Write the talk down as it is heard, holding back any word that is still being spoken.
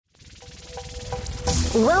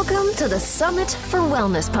Welcome to the Summit for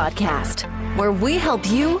Wellness podcast, where we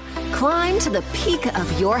help you climb to the peak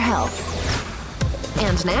of your health.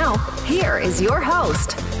 And now, here is your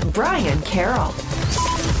host, Brian Carroll.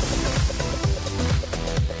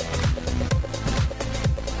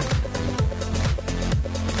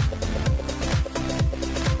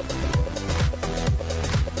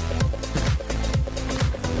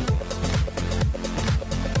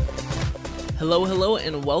 Hello,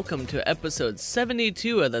 and welcome to episode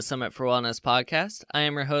 72 of the Summit for Wellness podcast. I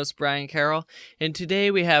am your host, Brian Carroll, and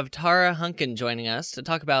today we have Tara Hunkin joining us to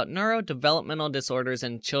talk about neurodevelopmental disorders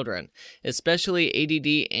in children, especially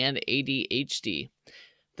ADD and ADHD.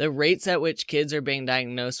 The rates at which kids are being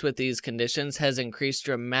diagnosed with these conditions has increased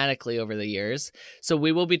dramatically over the years, so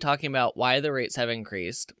we will be talking about why the rates have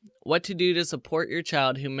increased, what to do to support your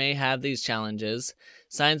child who may have these challenges,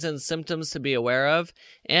 signs and symptoms to be aware of,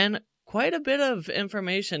 and quite a bit of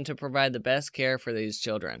information to provide the best care for these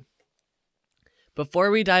children.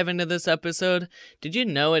 Before we dive into this episode, did you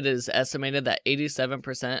know it is estimated that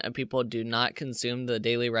 87% of people do not consume the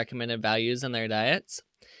daily recommended values in their diets?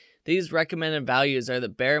 These recommended values are the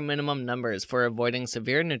bare minimum numbers for avoiding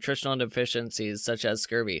severe nutritional deficiencies such as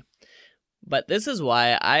scurvy. But this is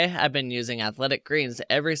why I have been using Athletic Greens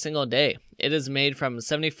every single day. It is made from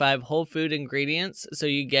 75 whole food ingredients, so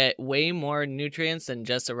you get way more nutrients than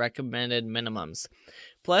just the recommended minimums.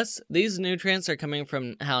 Plus, these nutrients are coming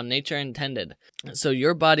from how nature intended, so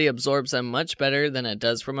your body absorbs them much better than it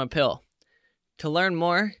does from a pill. To learn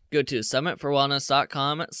more, go to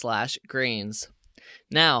summitforwellness.com/greens.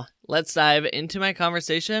 Now, let's dive into my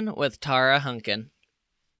conversation with Tara Hunkin.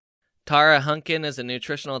 Tara Hunkin is a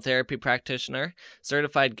nutritional therapy practitioner,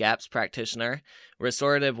 certified GAPS practitioner,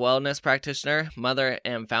 restorative wellness practitioner, mother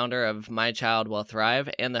and founder of My Child Will Thrive,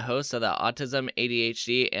 and the host of the Autism,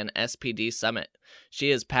 ADHD, and SPD Summit. She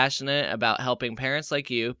is passionate about helping parents like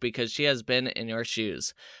you because she has been in your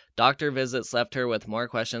shoes. Doctor visits left her with more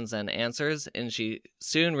questions than answers, and she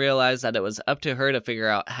soon realized that it was up to her to figure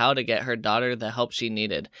out how to get her daughter the help she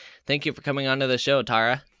needed. Thank you for coming onto the show,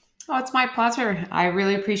 Tara. Oh, it's my pleasure. I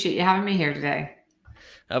really appreciate you having me here today.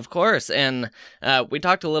 Of course. And we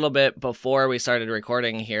talked a little bit before we started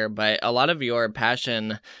recording here, but a lot of your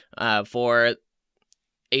passion for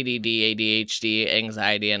ADD, ADHD,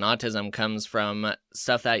 anxiety, and autism comes from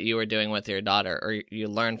stuff that you were doing with your daughter, or you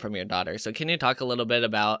learned from your daughter. So can you talk a little bit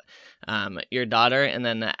about your daughter and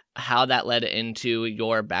then how that led into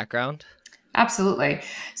your background? Absolutely.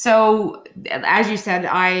 So as you said,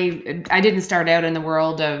 I didn't start out in the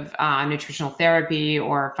world of nutritional therapy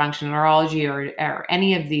or functional neurology or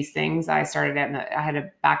any of these things. I started out I had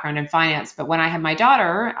a background in finance, but when I had my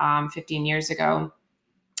daughter 15 years ago,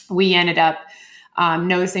 we ended up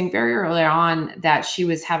noticing very early on that she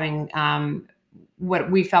was having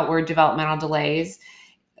what we felt were developmental delays.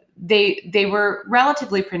 They were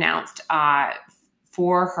relatively pronounced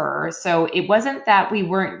for her. So it wasn't that we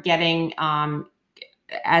weren't getting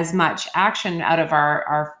as much action out of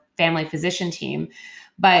our family physician team,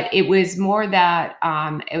 but it was more that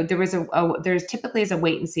there's typically is a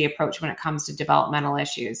wait and see approach when it comes to developmental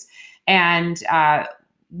issues. And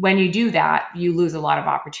when you do that, you lose a lot of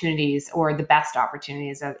opportunities, or the best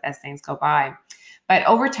opportunities as things go by. But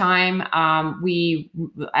over time, we,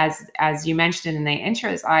 as you mentioned in the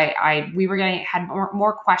intros, we were had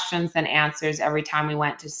more questions than answers every time we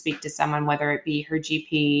went to speak to someone, whether it be her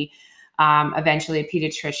GP, eventually a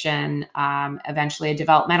pediatrician, eventually a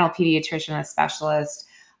developmental pediatrician, a specialist,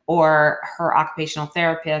 or her occupational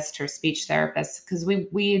therapist, her speech therapist, because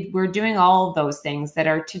we were doing all of those things that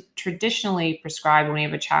are traditionally prescribed when you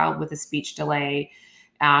have a child with a speech delay,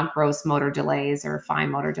 gross motor delays, or fine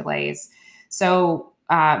motor delays. So,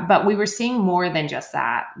 but we were seeing more than just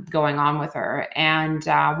that going on with her, and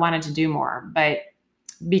wanted to do more. But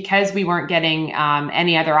because we weren't getting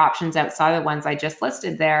any other options outside the ones I just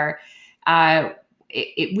listed there,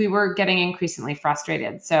 we were getting increasingly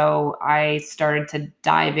frustrated. So I started to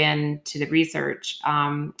dive into the research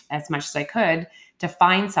as much as I could to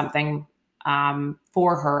find something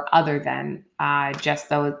for her other than just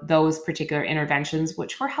those particular interventions,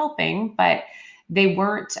 which were helping, but they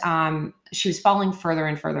weren't, she was falling further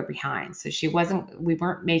and further behind. So we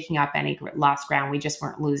weren't making up any lost ground. We just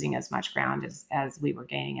weren't losing as much ground as we were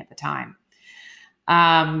gaining at the time.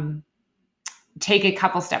 Take a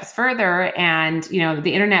couple steps further, and,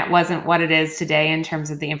 the internet wasn't what it is today in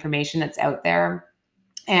terms of the information that's out there.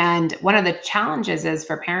 And one of the challenges is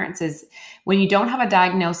for parents is when you don't have a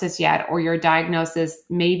diagnosis yet, or your diagnosis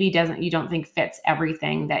maybe you don't think fits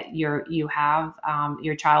everything that your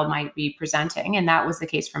child might be presenting. And that was the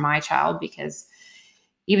case for my child, because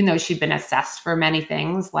even though she'd been assessed for many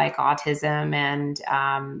things like autism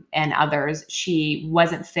and others, she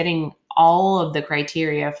wasn't fitting all of the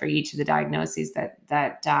criteria for each of the diagnoses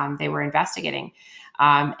that they were investigating.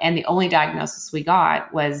 And the only diagnosis we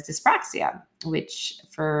got was dyspraxia, which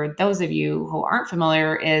for those of you who aren't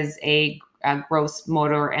familiar is a gross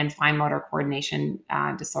motor and fine motor coordination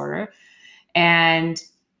disorder. And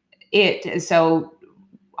so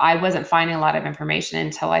I wasn't finding a lot of information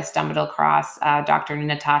until I stumbled across Dr.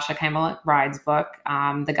 Natasha Campbell-McBride's book,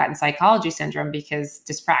 The Gut and Psychology Syndrome, because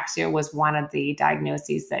dyspraxia was one of the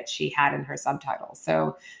diagnoses that she had in her subtitle.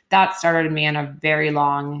 So that started me on a very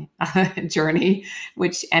long journey,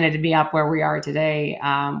 which ended me up where we are today,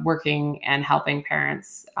 working and helping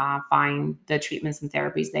parents find the treatments and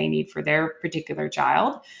therapies they need for their particular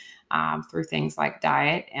child. Through things like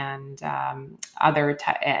diet and other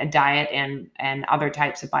types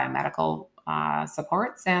of biomedical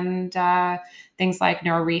supports and things like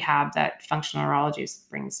neuro rehab that functional neurology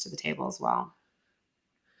brings to the table as well.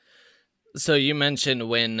 So you mentioned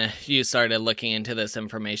when you started looking into this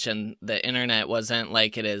information, the internet wasn't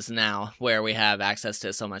like it is now, where we have access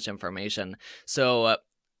to so much information. So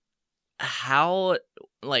how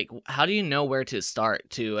do you know where to start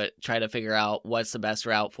to try to figure out what's the best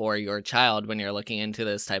route for your child when you're looking into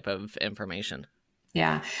this type of information?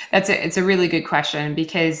 Yeah, it's a really good question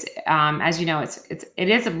because, as you know, it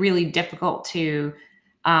is really difficult to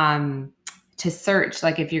search.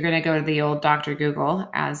 Like if you're going to go to the old Dr. Google,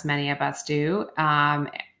 as many of us do,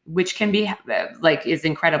 which can be is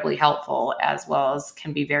incredibly helpful as well as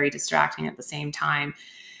can be very distracting at the same time.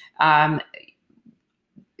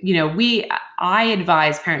 I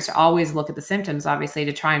advise parents to always look at the symptoms, obviously,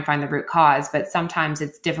 to try and find the root cause, but sometimes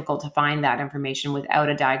it's difficult to find that information without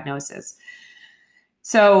a diagnosis.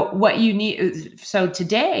 So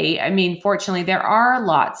today, I mean, fortunately, there are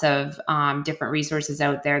lots of different resources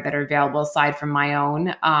out there that are available aside from my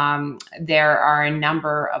own. There are a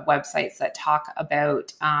number of websites that talk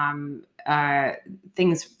about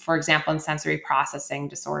things, for example, in sensory processing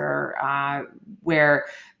disorder, where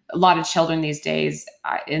a lot of children these days,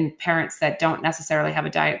 in parents that don't necessarily have a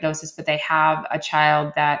diagnosis, but they have a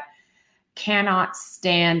child that cannot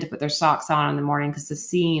stand to put their socks on in the morning because the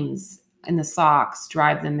seams in the socks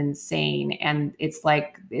drive them insane. And it's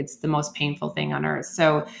the most painful thing on earth.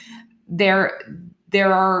 So there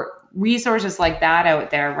are resources like that out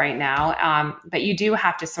there right now. But you do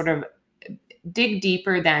have to sort of dig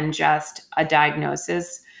deeper than just a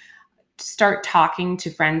diagnosis. Start talking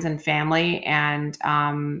to friends and family and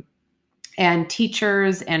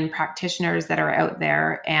teachers and practitioners that are out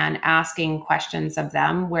there and asking questions of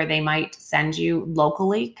them where they might send you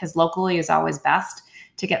locally, because locally is always best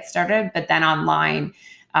to get started. But then online,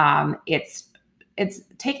 it's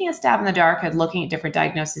taking a stab in the dark at looking at different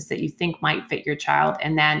diagnoses that you think might fit your child,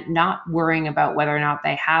 and then not worrying about whether or not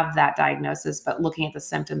they have that diagnosis, but looking at the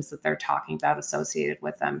symptoms that they're talking about associated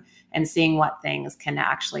with them and seeing what things can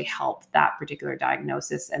actually help that particular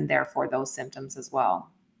diagnosis and therefore those symptoms as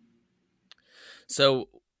well. So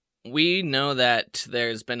we know that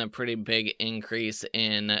there's been a pretty big increase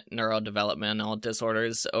in neurodevelopmental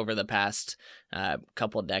disorders over the past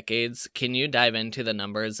couple decades. Can you dive into the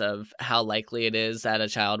numbers of how likely it is that a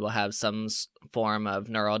child will have some form of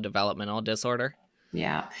neurodevelopmental disorder?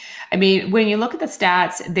 Yeah. I mean, when you look at the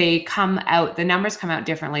stats, the numbers come out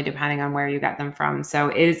differently depending on where you got them from. So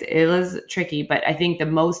it is tricky, but I think the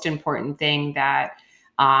most important thing that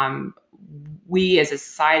we as a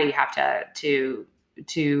society have to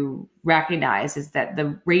recognize is that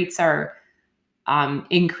the rates are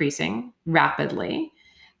increasing rapidly,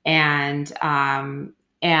 and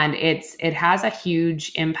it has a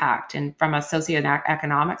huge impact, and from a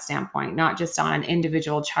socioeconomic standpoint, not just on an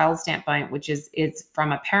individual child standpoint, which is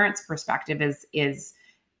from a parent's perspective is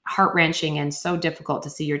heart-wrenching and so difficult to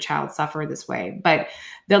see your child suffer this way. But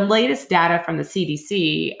the latest data from the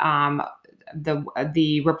CDC,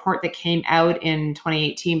 the report that came out in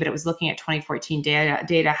 2018, but it was looking at 2014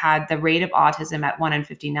 data had the rate of autism at 1 in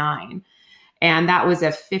 59. And that was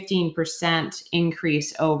a 15%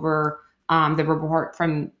 increase over the report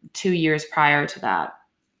from 2 years prior to that.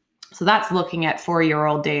 So that's looking at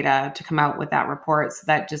 4-year-old data to come out with that report. So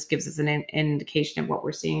that just gives us an indication of what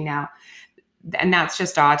we're seeing now. And that's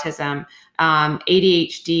just autism.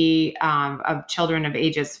 ADHD of children of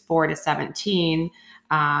ages 4 to 17,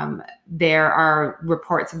 there are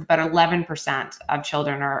reports of about 11% of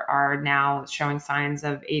children are now showing signs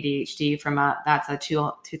of ADHD that's a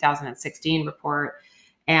 2016 report.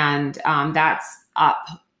 And that's up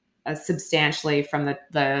substantially from the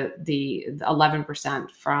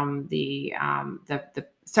 11% from it's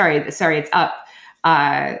up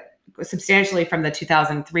substantially from the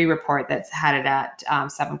 2003 report that's had it at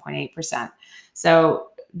 7.8%. So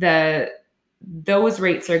those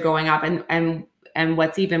rates are going up. And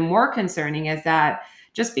what's even more concerning is that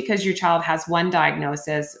just because your child has one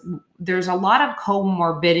diagnosis, there's a lot of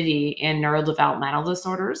comorbidity in neurodevelopmental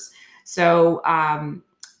disorders. So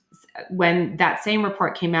when that same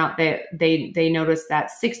report came out, they noticed that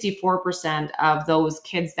 64% of those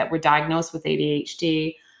kids that were diagnosed with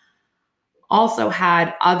ADHD also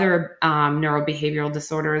had other neurobehavioral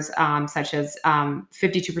disorders, such as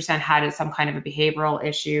 52% had some kind of a behavioral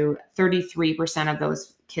issue. 33% of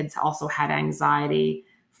those kids also had anxiety.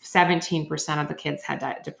 17% of the kids had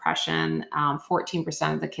depression.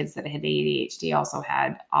 14% of the kids that had ADHD also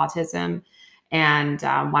had autism, and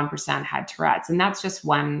 1% had Tourette's. And that's just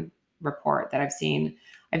one report that I've seen.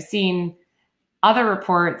 I've seen other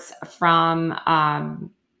reports from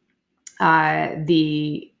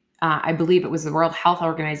I believe it was the World Health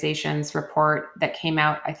Organization's report that came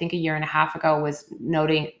out, I think, a year and a half ago, was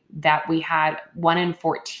noting that we had 1 in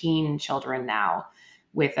 14 children now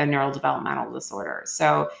with a neurodevelopmental disorder.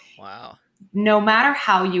 So wow. No matter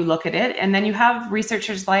how you look at it, and then you have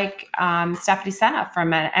researchers like Stephanie Senna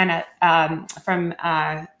from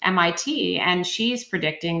MIT, and she's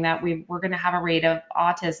predicting that we're going to have a rate of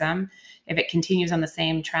autism, if it continues on the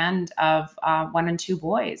same trend, of 1 in 2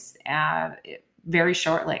 boys very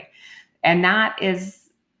shortly. And that is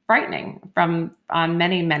frightening on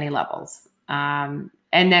many, many levels. And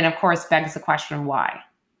then, of course, begs the question, why?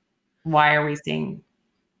 Why are we seeing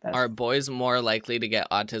this? Are boys more likely to get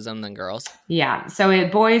autism than girls? Yeah. So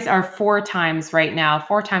boys are 4 times more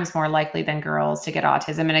likely than girls to get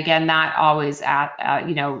autism. And again, that always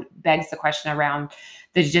begs the question around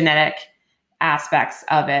the genetic aspects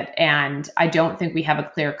of it. And I don't think we have a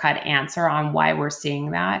clear-cut answer on why we're seeing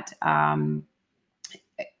that.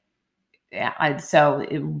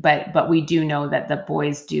 But we do know that the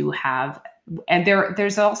boys do have, and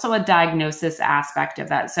there's also a diagnosis aspect of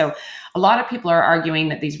that. So a lot of people are arguing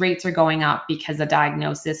that these rates are going up because the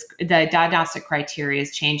diagnostic criteria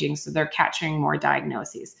is changing. So they're capturing more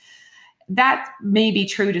diagnoses. That may be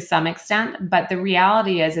true to some extent, but the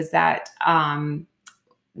reality is that,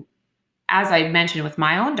 as I mentioned with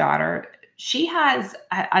my own daughter, she has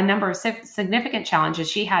a number of significant challenges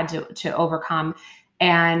she had to overcome.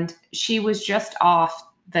 And she was just off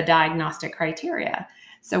the diagnostic criteria.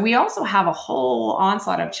 So we also have a whole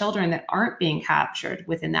onslaught of children that aren't being captured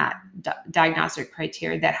within that diagnostic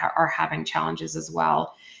criteria that are having challenges as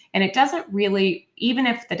well. And it doesn't really, even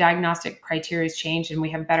if the diagnostic criteria has changed and we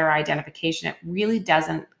have better identification, it really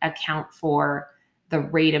doesn't account for the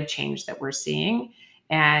rate of change that we're seeing.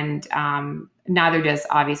 And neither does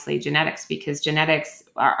obviously genetics, because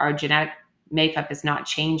our genetic makeup is not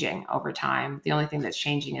changing over time. The only thing that's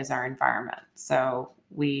changing is our environment. So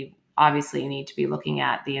we obviously need to be looking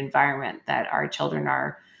at the environment that our children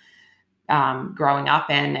are growing up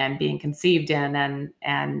in and being conceived in,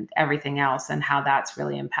 and everything else, and how that's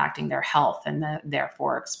really impacting their health and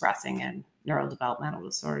therefore expressing in neurodevelopmental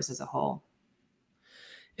disorders as a whole.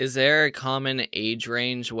 Is there a common age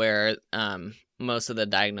range where most of the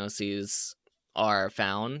diagnoses are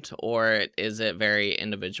found, or is it very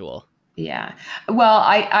individual? Yeah, well,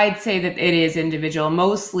 I'd say that it is individual,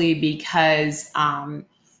 mostly because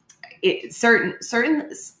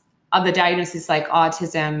certain of the diagnoses, like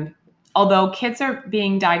autism, although kids are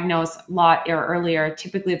being diagnosed a lot earlier,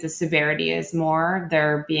 typically the severity is more.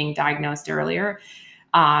 They're being diagnosed earlier.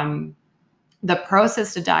 The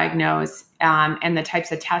process to diagnose and the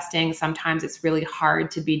types of testing, sometimes it's really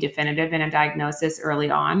hard to be definitive in a diagnosis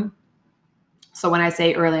early on. So when I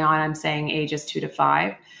say early on, I'm saying ages 2 to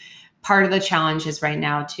 5. Part of the challenge is right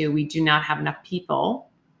now, too, we do not have enough people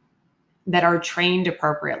that are trained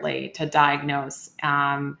appropriately to diagnose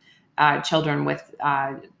children with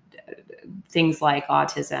things like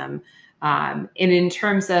autism. And in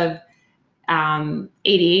terms of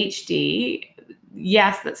ADHD,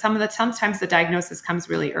 yes, that sometimes the diagnosis comes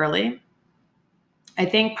really early. I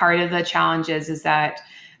think part of the challenge is that,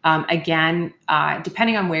 again,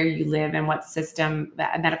 depending on where you live and what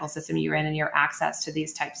medical system you're in and your access to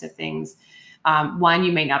these types of things, 1,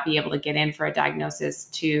 you may not be able to get in for a diagnosis.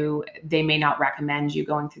 2, they may not recommend you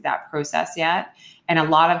going through that process yet. And a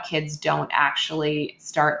lot of kids don't actually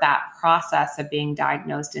start that process of being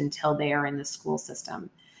diagnosed until they are in the school system.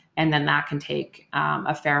 And then that can take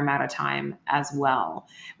a fair amount of time as well,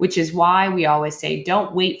 which is why we always say,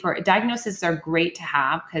 don't wait for diagnoses. Are great to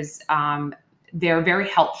have because they're very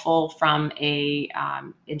helpful from a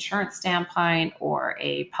insurance standpoint or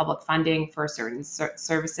a public funding for certain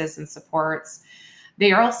services and supports.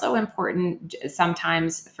 They are also important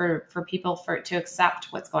sometimes for people to accept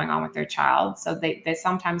what's going on with their child. So they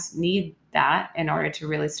sometimes need that in order to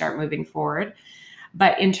really start moving forward.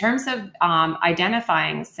 But in terms of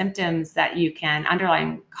identifying symptoms that you can,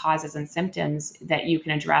 underlying causes and symptoms that you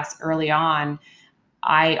can address early on,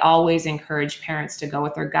 I always encourage parents to go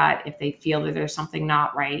with their gut if they feel that there's something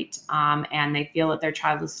not right, and they feel that their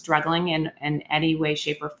child is struggling in any way,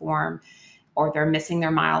 shape, or form, or they're missing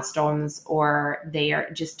their milestones, or they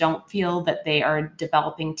just don't feel that they are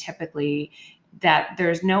developing typically, that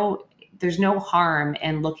there's no harm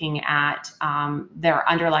in looking at their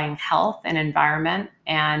underlying health and environment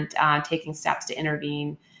and taking steps to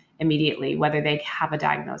intervene immediately, whether they have a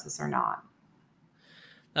diagnosis or not.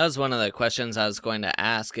 That was one of the questions I was going to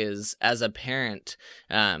ask is, as a parent,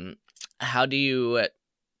 how do you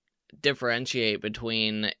differentiate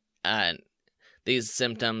between these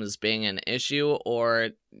symptoms being an issue or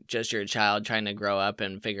just your child trying to grow up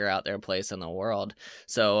and figure out their place in the world?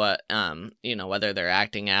 So, whether they're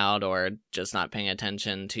acting out or just not paying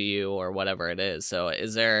attention to you or whatever it is. So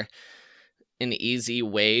is there an easy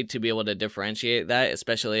way to be able to differentiate that,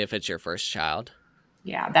 especially if it's your first child?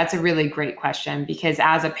 Yeah, that's a really great question, because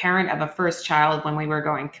as a parent of a first child, when we were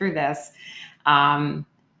going through this,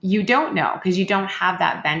 you don't know, because you don't have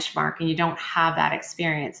that benchmark and you don't have that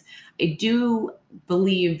experience. I do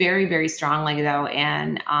believe very, very strongly, though,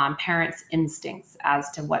 in parents' instincts as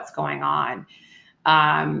to what's going on.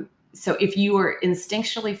 So if you are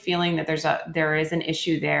instinctually feeling that there is an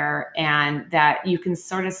issue there, and that you can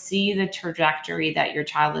sort of see the trajectory that your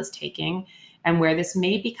child is taking, and where this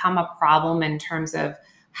may become a problem in terms of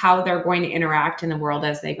how they're going to interact in the world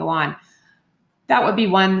as they go on, that would be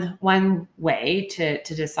one way to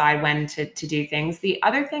decide when to do things. The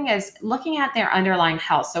other thing is looking at their underlying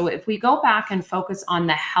health. So if we go back and focus on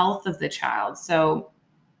the health of the child, so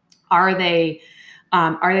are they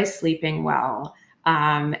sleeping well?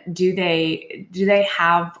 Do they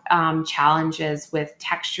have challenges with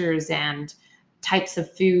textures and types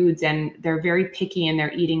of foods, and they're very picky in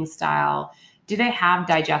their eating style? Do they have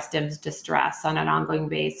digestive distress on an ongoing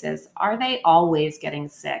basis? Are they always getting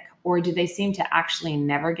sick? Or do they seem to actually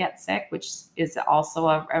never get sick, which is also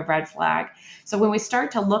a red flag? So when we start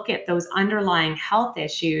to look at those underlying health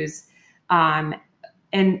issues, and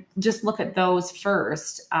just look at those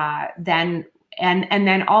first, then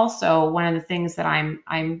also one of the things that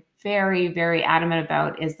I'm very, very adamant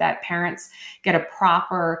about is that parents get a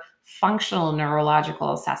proper functional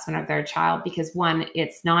neurological assessment of their child, because one,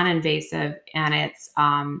 it's non-invasive, and it's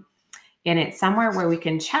somewhere where we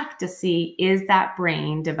can check to see, is that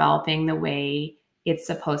brain developing the way it's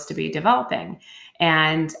supposed to be developing?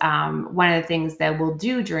 And one of the things that we'll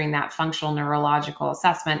do during that functional neurological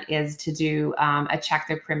assessment is to do check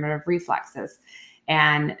their primitive reflexes.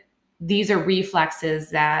 And these are reflexes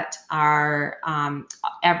that are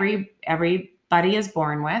everybody is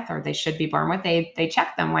born with, or they should be born with. They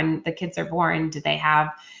check them when the kids are born. Do they have,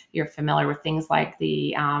 you're familiar with things like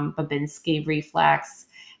the Babinski reflex,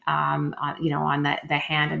 on the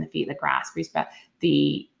hand and the feet, the grasp reflex,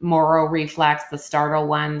 the Moro reflex, the startle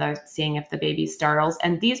one, the seeing if the baby startles.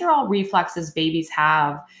 And these are all reflexes babies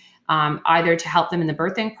have, either to help them in the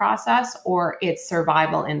birthing process, or it's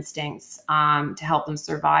survival instincts to help them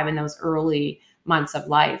survive in those early months of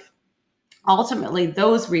life. Ultimately,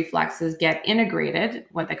 those reflexes get integrated,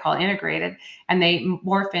 what they call integrated, and they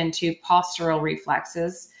morph into postural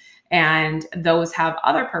reflexes. And those have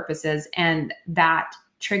other purposes, and that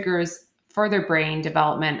triggers further brain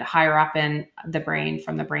development higher up in the brain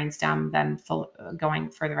from the brainstem, then going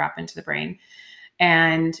further up into the brain.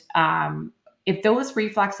 And if those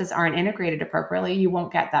reflexes aren't integrated appropriately, you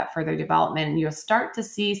won't get that further development, and you'll start to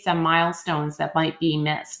see some milestones that might be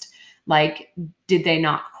missed. Like, did they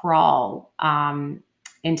not crawl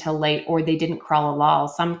until late, or they didn't crawl at all?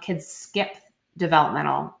 Some kids skip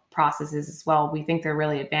developmental processes as well. We think they're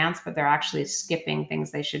really advanced, but they're actually skipping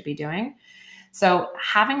things they should be doing. So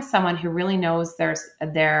having someone who really knows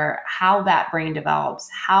how that brain develops,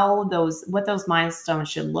 what those milestones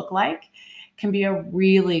should look like, can be a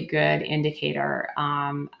really good indicator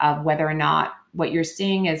of whether or not what you're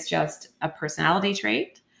seeing is just a personality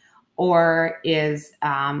trait or is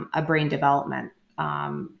a brain development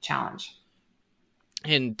challenge.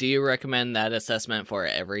 And do you recommend that assessment for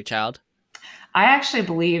every child? I actually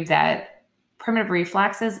believe that primitive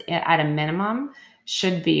reflexes, at a minimum,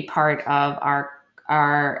 should be part of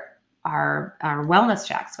our wellness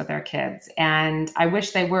checks with our kids. And I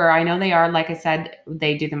wish they were. I know they are. Like I said,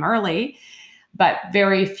 they do them early, but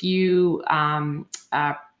very few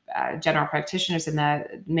general practitioners in the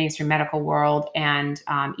mainstream medical world, and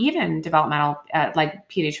even developmental, like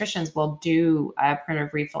pediatricians, will do a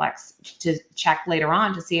primitive reflex to check later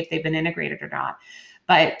on to see if they've been integrated or not.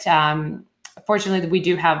 But fortunately, we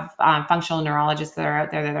do have functional neurologists that are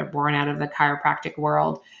out there that are born out of the chiropractic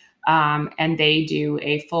world. And they do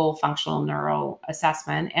a full functional neuro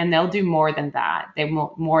assessment, and they'll do more than that. They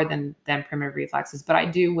will more than primitive reflexes. But I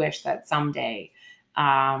do wish that someday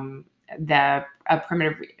a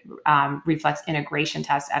primitive reflex integration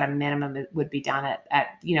test at a minimum would be done at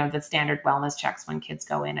the standard wellness checks when kids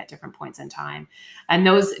go in at different points in time. And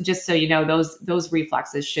those, just so you know, those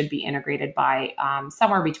reflexes should be integrated by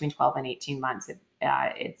somewhere between 12 and 18 months.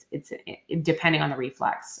 It's depending on the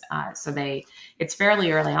reflex. It's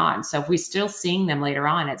fairly early on. So if we're still seeing them later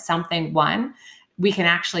on, it's something, one, we can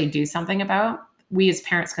actually do something about. We as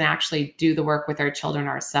parents can actually do the work with our children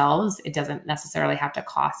ourselves. It doesn't necessarily have to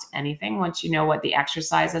cost anything once you know what the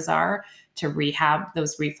exercises are to rehab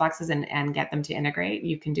those reflexes and get them to integrate.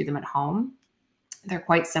 You can do them at home. They're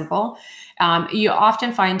quite simple. You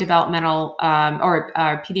often find developmental or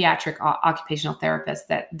pediatric occupational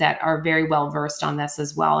therapists that are very well versed on this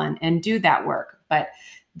as well and do that work. But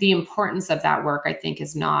the importance of that work, I think,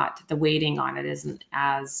 is not, the weighting on it isn't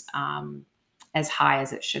as high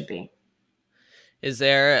as it should be. Is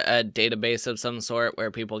there a database of some sort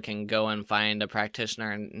where people can go and find a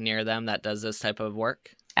practitioner near them that does this type of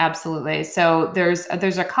work? Absolutely. So there's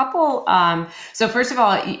a couple. So first of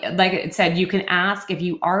all, like it said, you can ask if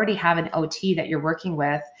you already have an OT that you're working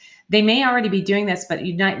with. They may already be doing this, but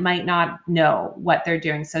you might not know what they're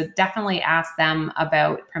doing. So definitely ask them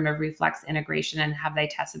about primitive reflex integration and have they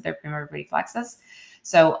tested their primitive reflexes.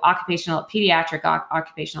 So pediatric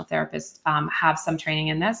occupational therapists have some training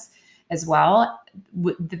in this as well.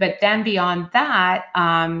 But then beyond that,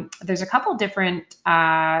 there's a couple different,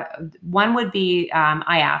 one would be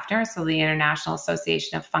IAFNR, so the International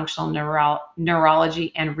Association of Functional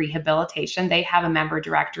Neurology and Rehabilitation. They have a member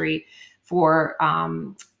directory for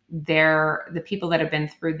the people that have been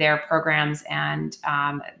through their programs, and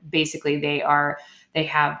basically they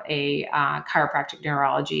have a chiropractic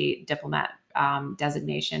neurology diplomat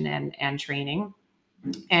designation and training.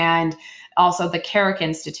 And also the Carrick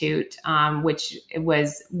Institute, which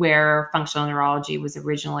was where functional neurology was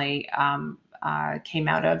originally came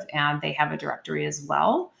out of, and they have a directory as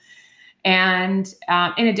well. And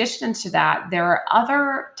in addition to that, there are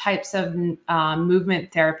other types of movement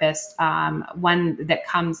therapists. One that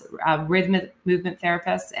comes rhythmic movement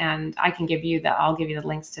therapists, and I'll give you the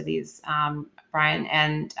links to these, Brian,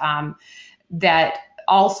 and that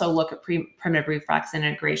also look at primitive reflex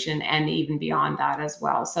integration and even beyond that as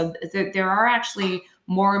well. So there are actually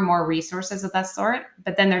more and more resources of that sort,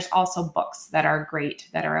 but then there's also books that are great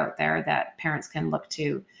that are out there that parents can look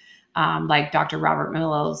to, like Dr. Robert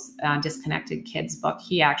Millow's Disconnected Kids book.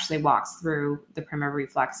 He actually walks through the primitive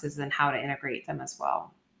reflexes and how to integrate them as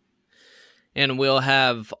well. And we'll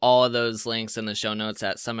have all of those links in the show notes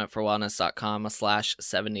at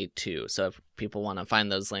summitforwellness.com/72. So if people want to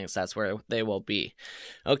find those links, that's where they will be.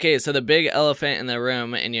 Okay, so the big elephant in the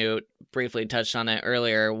room, and you briefly touched on it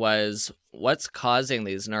earlier, was what's causing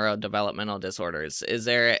these neurodevelopmental disorders? Is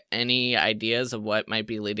there any ideas of what might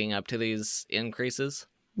be leading up to these increases?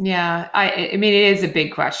 Yeah, I mean, it is a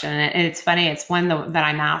big question. And it's funny. It's one that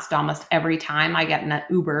I'm asked almost every time I get in an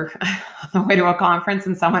Uber on the way to a conference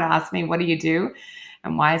and someone asks me, what do you do?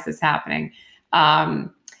 And why is this happening? I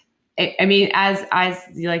mean, as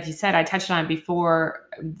like you said, I touched on it before,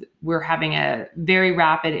 we're having a very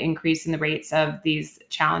rapid increase in the rates of these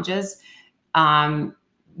challenges.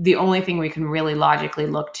 The only thing we can really logically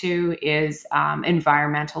look to is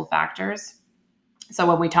environmental factors. So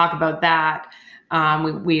when we talk about that,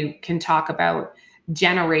 we can talk about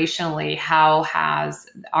generationally, how has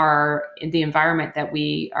the environment that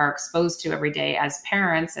we are exposed to every day as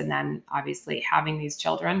parents, and then obviously having these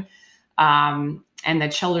children, and the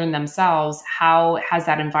children themselves, how has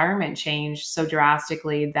that environment changed so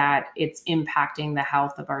drastically that it's impacting the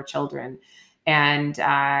health of our children? And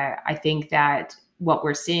I think that what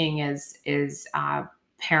we're seeing is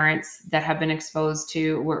parents that have been exposed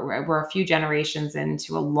to, we're a few generations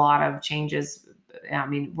into a lot of changes. I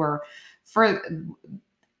mean,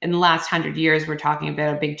 in the last 100 years, we're talking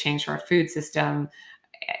about a big change to our food system.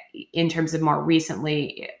 In terms of more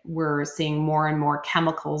recently, we're seeing more and more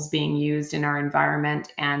chemicals being used in our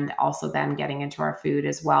environment, and also then getting into our food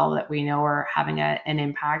as well, that we know are having an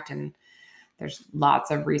impact. And there's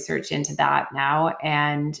lots of research into that now.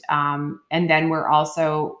 And then we're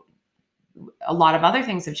also, a lot of other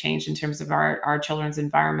things have changed in terms of our children's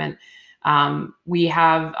environment. We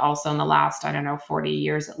have also in the last, I don't know, 40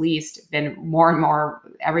 years at least, been more and more,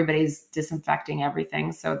 everybody's disinfecting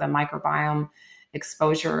everything. So the microbiome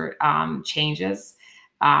exposure changes.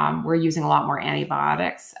 We're using a lot more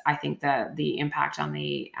antibiotics. I think the impact on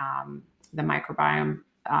the microbiome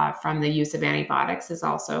from the use of antibiotics has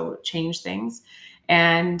also changed things.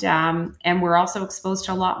 And we're also exposed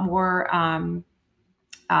to a lot more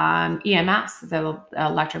EMFs, the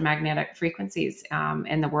electromagnetic frequencies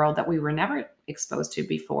in the world that we were never exposed to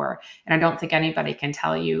before. And I don't think anybody can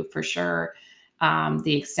tell you for sure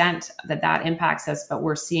the extent that impacts us, but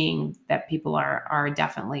we're seeing that people are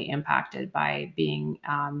definitely impacted by being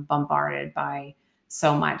bombarded by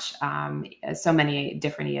so many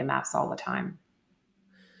different EMFs all the time.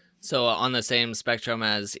 So on the same spectrum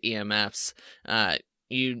as EMFs,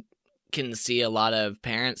 you can see a lot of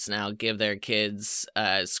parents now give their kids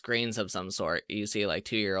screens of some sort. You see like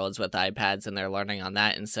 2-year-olds with iPads and they're learning on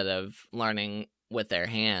that instead of learning with their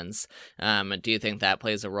hands. Do you think that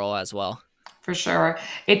plays a role as well? For sure.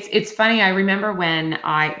 It's funny. I remember when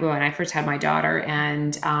I first had my daughter,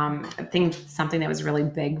 and I think something that was really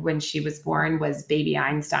big when she was born was Baby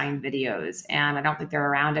Einstein videos. And I don't think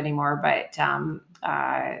they're around anymore, but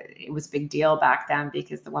it was a big deal back then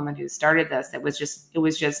because the woman who started this, it was just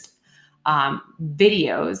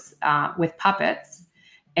videos with puppets,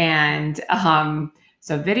 and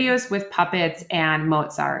so videos with puppets and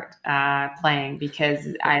Mozart playing,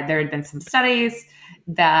 because there had been some studies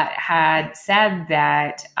that had said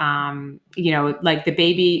that, like the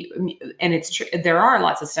baby, and it's true, there are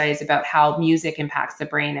lots of studies about how music impacts the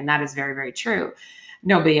brain, and that is very, very true.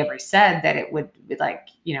 Nobody ever said that it would be like,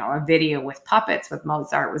 a video with puppets with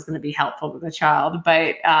Mozart was going to be helpful to the child.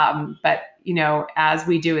 But as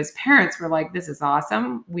we do as parents, we're like, this is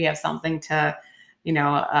awesome. We have something to,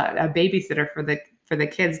 a babysitter for the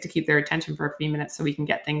kids to keep their attention for a few minutes so we can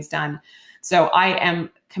get things done. So I am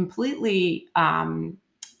completely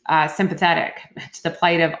sympathetic to the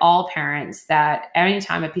plight of all parents that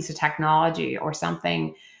anytime a piece of technology or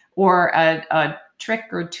something, or a trick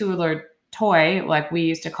or tool or toy, like we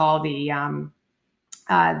used to call the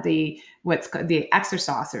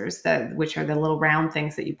exercisers, which are the little round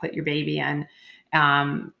things that you put your baby in.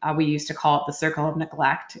 We used to call it the circle of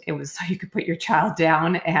neglect. It was so you could put your child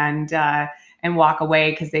down and walk away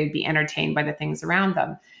because they'd be entertained by the things around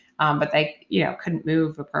them. But they, couldn't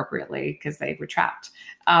move appropriately because they were trapped.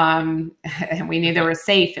 And we knew they were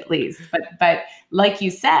safe at least. But like you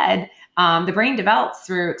said, the brain develops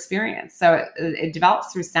through experience. So it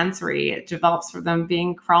develops through sensory. It develops from them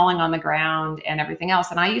crawling on the ground and everything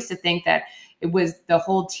else. And I used to think that it was the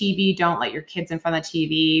whole TV, don't let your kids in front of the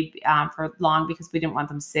TV for long, because we didn't want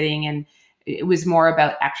them sitting. And it was more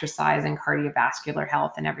about exercise and cardiovascular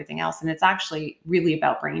health and everything else. And it's actually really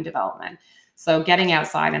about brain development. So getting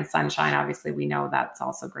outside in sunshine, obviously we know that's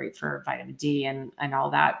also great for vitamin D and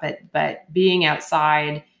all that, but being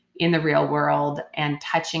outside in the real world and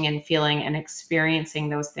touching and feeling and experiencing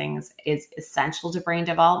those things is essential to brain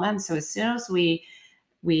development. So as soon as we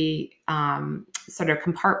sort of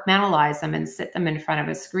compartmentalize them and sit them in front of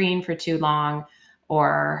a screen for too long,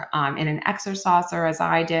 or in an exerciser, as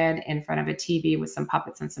I did, in front of a TV with some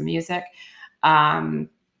puppets and some music,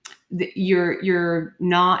 you're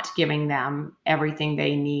not giving them everything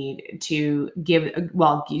they need to give.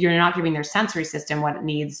 Well, you're not giving their sensory system what it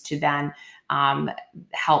needs to then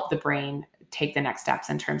help the brain take the next steps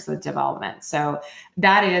in terms of development. So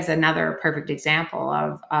that is another perfect example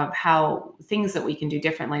of how things that we can do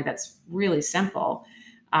differently. That's really simple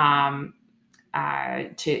to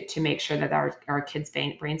make sure that our kids'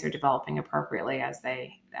 brains are developing appropriately as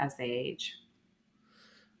they age.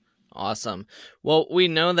 Awesome. Well, we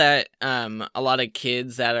know that a lot of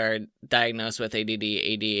kids that are diagnosed with ADD,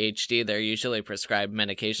 ADHD, they're usually prescribed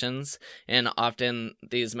medications, and often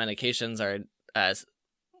these medications are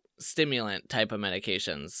stimulant type of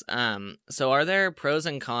medications. So are there pros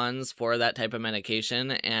and cons for that type of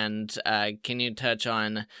medication? And can you touch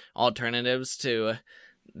on alternatives to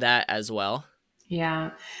that as well?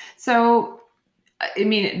 Yeah. So I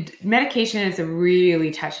mean, medication is a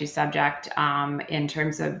really touchy subject in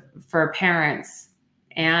terms of for parents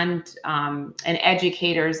and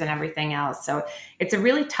educators and everything else. So it's a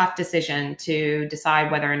really tough decision to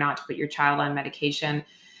decide whether or not to put your child on medication.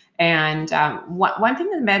 And one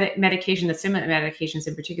thing that medication, the stimulant medications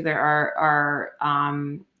in particular, are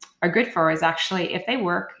good for is actually, if they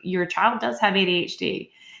work, your child does have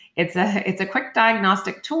ADHD. It's a quick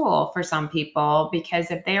diagnostic tool for some people,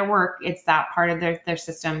 because if they work, it's that part of their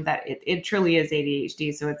system that it truly is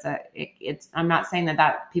ADHD. So I'm not saying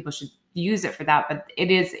that people should use it for that, but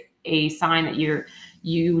it is a sign that you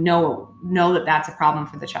know that that's a problem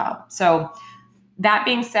for the child. So that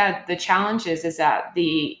being said, the challenge is that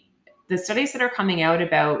the studies that are coming out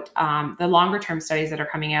about the longer term studies that are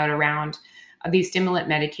coming out around these stimulant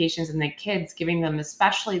medications and the kids, giving them,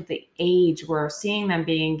 especially the age, we're seeing them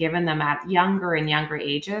being given them at younger and younger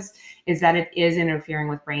ages, is that it is interfering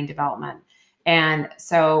with brain development. And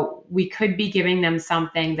so we could be giving them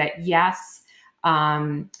something that, yes,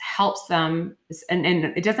 helps them, and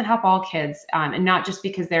it doesn't help all kids, and not just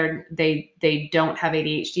because they don't have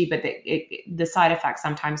ADHD, but the side effects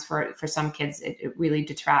sometimes for some kids, it really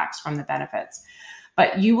detracts from the benefits.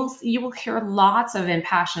 But you will hear lots of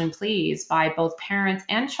impassioned pleas by both parents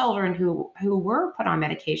and children who were put on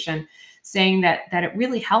medication, saying that it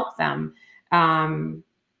really helped them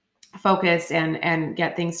focus and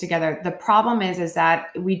get things together. The problem is that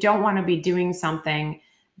we don't want to be doing something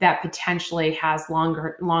that potentially has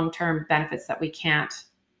long-term benefits that we can't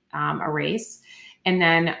erase. And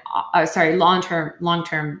then,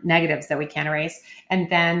 long-term negatives that we can't erase. And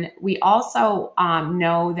then we also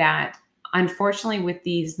know that, unfortunately, with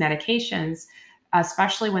these medications,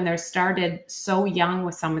 especially when they're started so young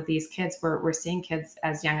with some of these kids, we're seeing kids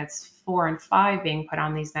as young as 4 and 5 being put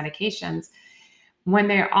on these medications. When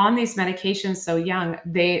they're on these medications so young,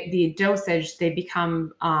 the dosage, they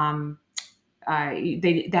become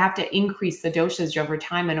they have to increase the dosage over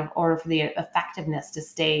time in order for the effectiveness to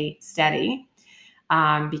stay steady,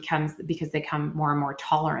 because they become more and more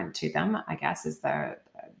tolerant to them, I guess I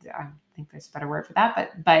think there's a better word for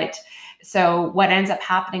that. But so what ends up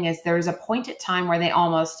happening is there's a point at time where they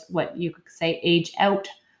almost, what you could say, age out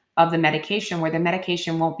of the medication, where the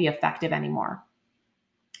medication won't be effective anymore.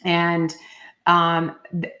 And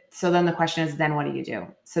so then the question is, then what do you do?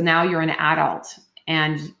 So now you're an adult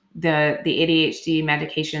and the ADHD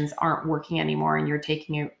medications aren't working anymore, and you're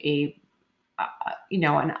taking a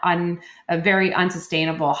very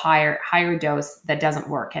unsustainable higher dose that doesn't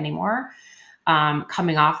work anymore.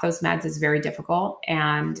 Coming off those meds is very difficult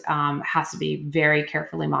and has to be very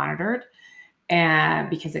carefully monitored, and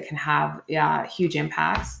because it can have huge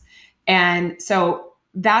impacts. And so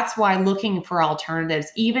that's why looking for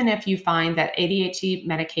alternatives, even if you find that ADHD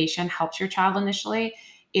medication helps your child initially,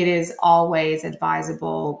 it is always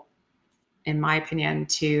advisable, in my opinion,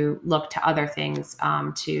 to look to other things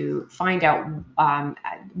to find out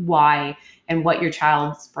why and what your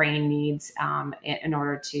child's brain needs in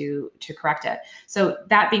order to correct it. So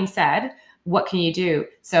that being said, what can you do?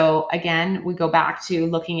 So again, we go back to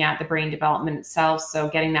looking at the brain development itself. So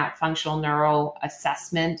getting that functional neuro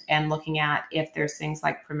assessment and looking at if there's things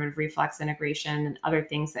like primitive reflex integration and other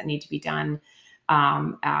things that need to be done,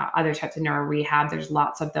 other types of neuro rehab. There's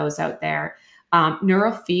lots of those out there.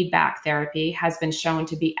 Neurofeedback therapy has been shown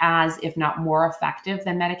to be as, if not more effective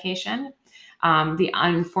than medication. The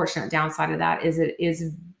unfortunate downside of that is it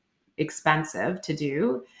is expensive to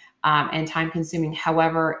do and time consuming.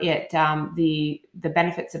 However, the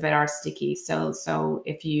benefits of it are sticky. So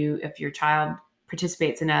if your child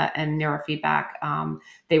participates in a neurofeedback,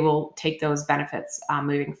 they will take those benefits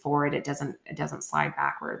moving forward. It doesn't slide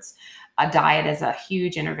backwards. A diet is a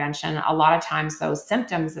huge intervention. A lot of times those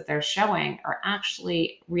symptoms that they're showing are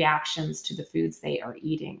actually reactions to the foods they are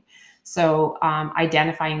eating. So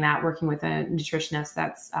identifying that, working with a nutritionist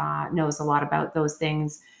that knows a lot about those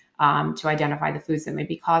things to identify the foods that may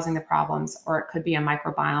be causing the problems, or it could be a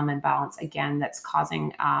microbiome imbalance, again, that's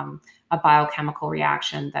causing a biochemical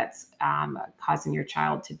reaction that's causing your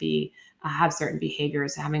child to have certain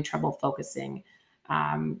behaviors, having trouble focusing.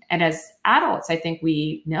 And as adults, I think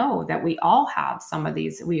we know that we all have some of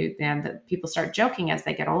these. And people start joking as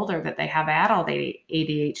they get older that they have adult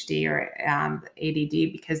ADHD or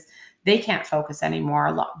ADD because they can't focus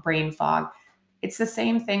anymore, brain fog. It's the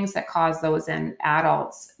same things that cause those in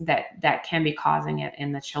adults that can be causing it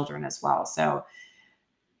in the children as well. So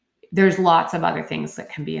there's lots of other things that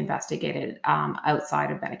can be investigated outside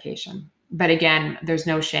of medication. But again, there's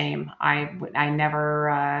no shame. I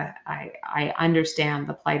understand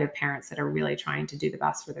the plight of parents that are really trying to do the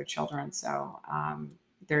best for their children. So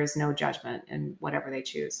there is no judgment in whatever they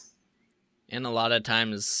choose. And a lot of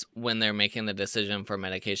times when they're making the decision for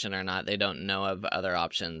medication or not, they don't know of other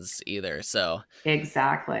options either. So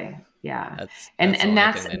exactly. Yeah. That's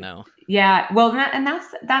that's they know. Yeah. Well,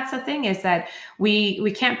 that's the thing, is that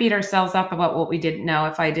we can't beat ourselves up about what we didn't know.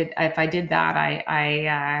 If I did that,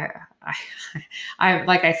 I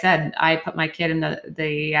like I said, I put my kid in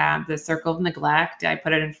the circle of neglect. I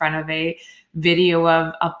put it in front of a video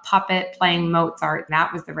of a puppet playing Mozart.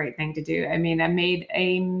 That was the right thing to do. I mean, I made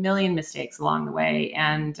a million mistakes along the way,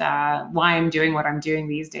 and why I'm doing what I'm doing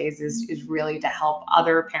these days is really to help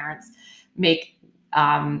other parents make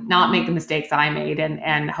not make the mistakes I made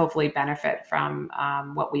and hopefully benefit from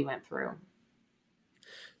what we went through.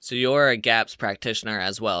 So you're a GAPS practitioner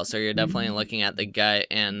as well. So you're definitely looking at the gut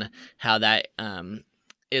and how that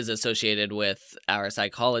is associated with our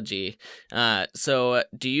psychology. So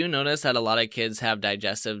do you notice that a lot of kids have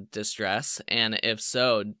digestive distress? And if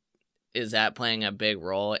so, is that playing a big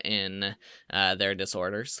role in their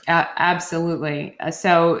disorders? Absolutely.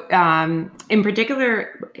 So in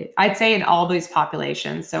particular, I'd say in all these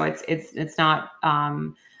populations, so it's not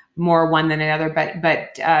more one than another,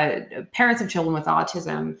 but parents of children with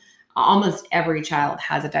autism, almost every child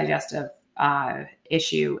has a digestive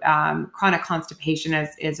issue. Chronic constipation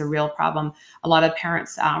is a real problem. A lot of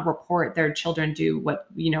parents report their children do what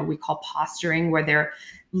we call posturing, where they're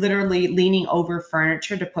literally leaning over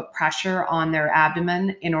furniture to put pressure on their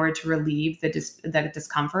abdomen in order to relieve the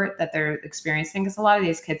discomfort that they're experiencing. Because a lot of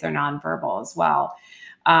these kids are nonverbal as well.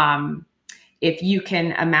 If you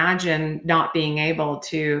can imagine not being able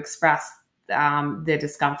to express the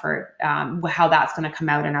discomfort, how that's going to come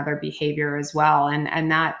out in other behavior as well,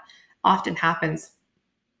 and that often happens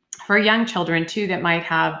for young children too that might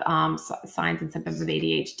have signs and symptoms of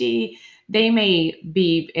ADHD. It may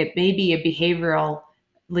be a behaviorally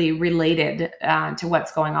related to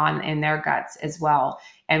what's going on in their guts as well.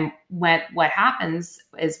 And what happens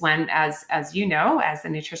is when, as you know, as a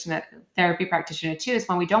nutrition therapy practitioner too, is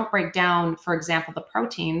when we don't break down, for example, the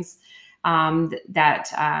proteins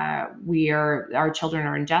that our children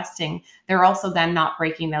are ingesting, they're also then not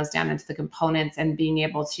breaking those down into the components and being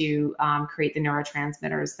able to create the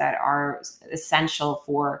neurotransmitters that are essential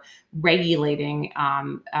for regulating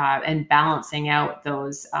and balancing out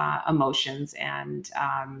those emotions, and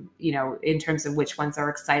in terms of which ones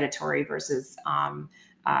are excitatory versus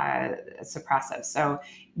suppressive. So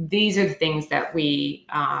these are the things that we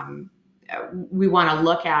want to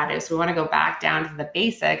look at. Is we want to go back down to the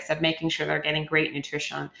basics of making sure they're getting great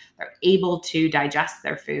nutrition, they're able to digest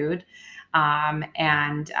their food,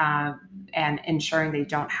 and ensuring they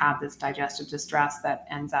don't have this digestive distress that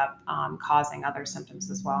ends up causing other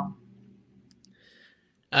symptoms as well.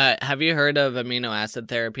 Have you heard of amino acid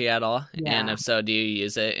therapy at all? Yeah. And if so, do you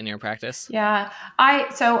use it in your practice? Yeah, I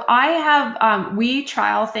have, we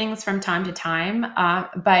trial things from time to time,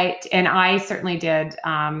 and I certainly did,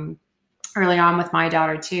 early on with my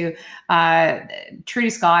daughter too. Trudy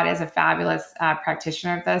Scott is a fabulous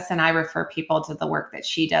practitioner of this, and I refer people to the work that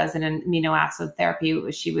she does in amino acid therapy.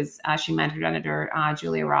 She mentored under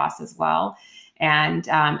Julia Ross as well. And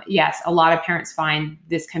yes, a lot of parents find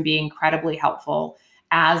this can be incredibly helpful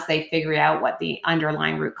as they figure out what the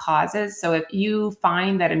underlying root cause is. So if you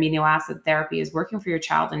find that amino acid therapy is working for your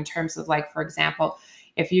child in terms of, like, for example,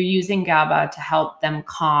 if you're using GABA to help them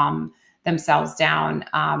calm themselves down,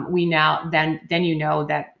 then you know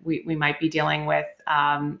that we might be dealing with,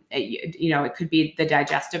 it could be the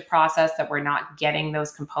digestive process that we're not getting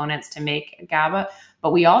those components to make GABA.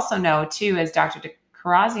 But we also know too, as Dr.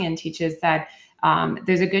 Karazian teaches, that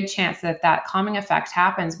there's a good chance that calming effect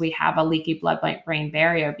happens. We have a leaky blood-brain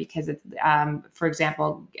barrier because it's, for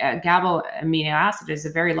example, GABA amino acid is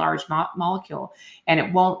a very large molecule, and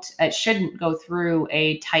it shouldn't go through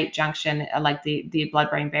a tight junction like the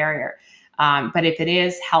blood-brain barrier. But if it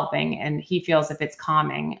is helping, and he feels if it's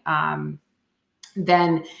calming,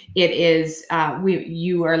 then it is,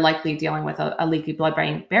 you are likely dealing with a leaky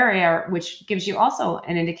blood-brain barrier, which gives you also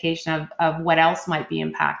an indication of what else might be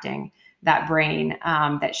impacting that brain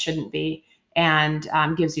that shouldn't be, and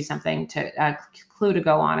gives you something a clue to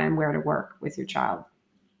go on and where to work with your child.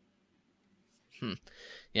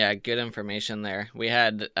 Yeah, good information there. We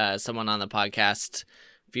had someone on the podcast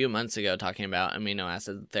a few months ago talking about amino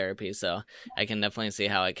acid therapy, so I can definitely see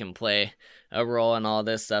how it can play a role in all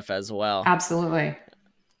this stuff as well. Absolutely.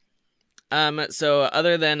 So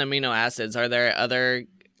other than amino acids, are there other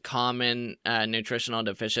common nutritional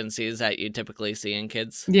deficiencies that you typically see in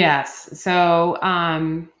kids? Yes. So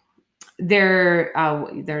there's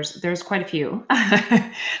quite a few,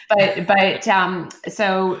 but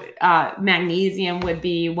so magnesium would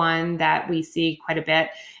be one that we see quite a bit,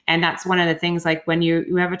 and that's one of the things. Like when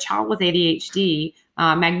you have a child with ADHD,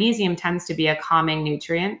 magnesium tends to be a calming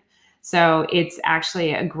nutrient. So it's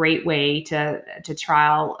actually a great way to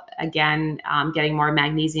trial, again, getting more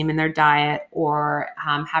magnesium in their diet, or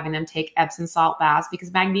having them take Epsom salt baths,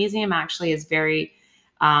 because magnesium actually is very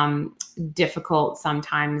difficult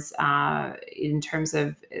sometimes in terms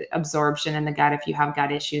of absorption in the gut if you have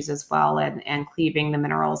gut issues as well, and cleaving the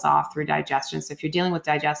minerals off through digestion. So if you're dealing with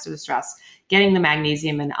digestive distress, getting the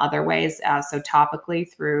magnesium in other ways, so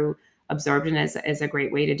topically through absorption is a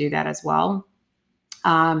great way to do that as well.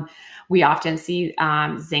 We often see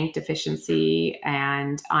zinc deficiency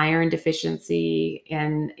and iron deficiency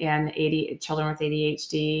in children with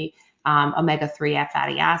ADHD, omega-3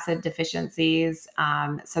 fatty acid deficiencies.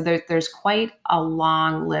 So there's quite a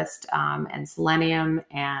long list, and selenium,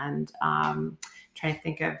 and trying to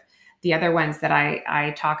think of the other ones that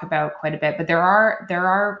I talk about quite a bit. But there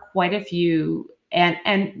are quite a few, and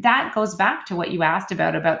that goes back to what you asked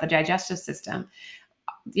about the digestive system.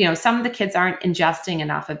 Some of the kids aren't ingesting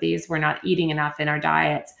enough of these. We're not eating enough in our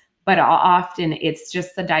diets, but often it's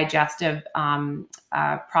just the digestive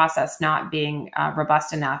process not being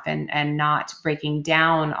robust enough, and not breaking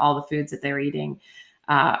down all the foods that they're eating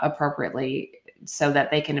appropriately, so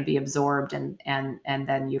that they can be absorbed and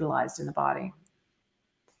then utilized in the body.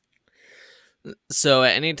 So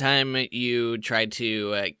anytime you try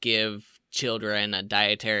to give children a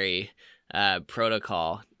dietary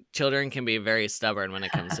protocol, children can be very stubborn when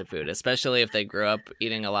it comes to food, especially if they grew up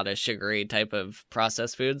eating a lot of sugary type of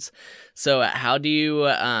processed foods. So how do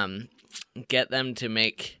you get them to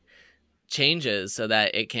make changes so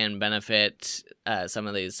that it can benefit some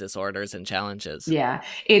of these disorders and challenges? Yeah,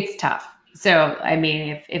 it's tough. So, I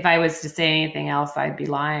mean, if I was to say anything else, I'd be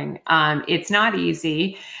lying. It's not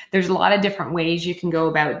easy. There's a lot of different ways you can go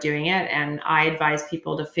about doing it. And I advise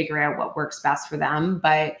people to figure out what works best for them.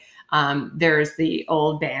 But there's the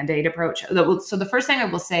old Band-Aid approach. So the first thing I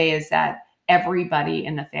will say is that everybody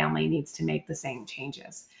in the family needs to make the same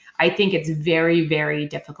changes. I think it's very, very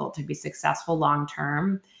difficult to be successful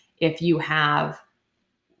long-term if you have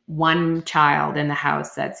one child in the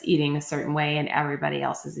house that's eating a certain way and everybody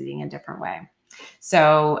else is eating a different way.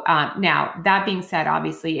 So now, that being said,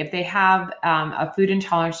 obviously, if they have a food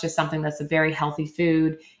intolerance to something that's a very healthy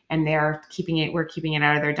food, and we're keeping it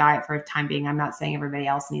out of their diet for a time being. I'm not saying everybody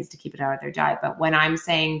else needs to keep it out of their diet, but when I'm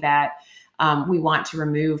saying that we want to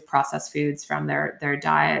remove processed foods from their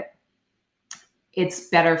diet, it's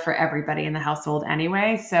better for everybody in the household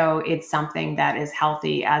anyway. So it's something that is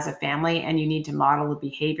healthy as a family, and you need to model the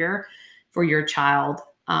behavior for your child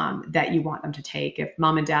that you want them to take. If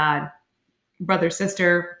mom and dad, brother,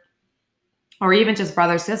 sister, or even just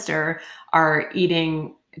brother, sister are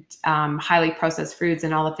eating highly processed foods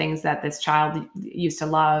and all the things that this child used to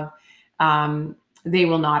love, they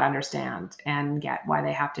will not understand and get why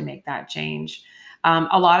they have to make that change.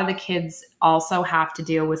 A lot of the kids also have to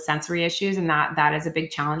deal with sensory issues, and that is a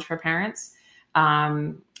big challenge for parents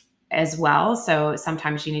as well. So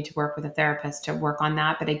sometimes you need to work with a therapist to work on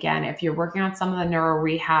that. But again, if you're working on some of the neuro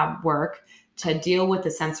rehab work to deal with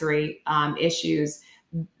the sensory issues,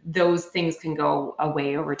 those things can go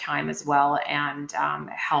away over time as well, and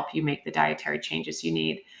help you make the dietary changes you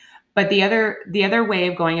need. But the other way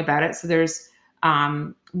of going about it, so there's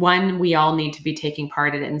one, we all need to be taking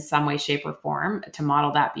part in it in some way, shape, or form to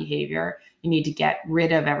model that behavior. You need to get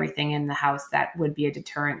rid of everything in the house that would be a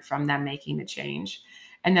deterrent from them making the change.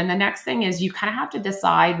 And then the next thing is you kind of have to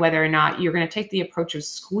decide whether or not you're going to take the approach of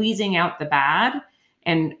squeezing out the bad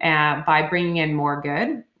and by bringing in more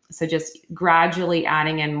good. So just gradually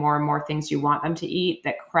adding in more and more things you want them to eat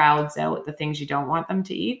that crowds out the things you don't want them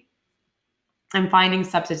to eat. And finding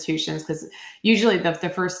substitutions, because usually the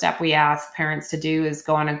first step we ask parents to do is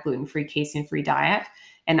go on a gluten-free, casein-free diet,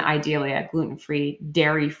 and ideally a gluten-free,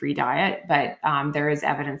 dairy-free diet. But there is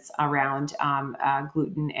evidence around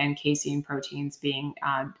gluten and casein proteins being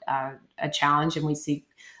a challenge. And we see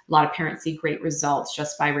a lot of parents see great results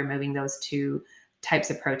just by removing those two types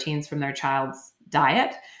of proteins from their child's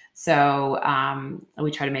diet. So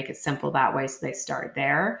we try to make it simple that way, so they start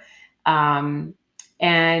there.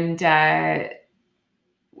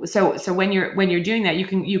 So when you're doing that,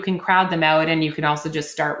 you can crowd them out, and you can also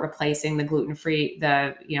just start replacing the gluten-free,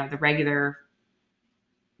 the regular,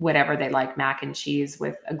 whatever they like, mac and cheese,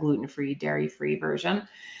 with a gluten-free, dairy-free version,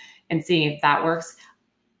 and seeing if that works.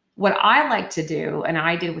 What I like to do, and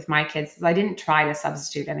I did with my kids, is I didn't try to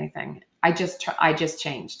substitute anything. I just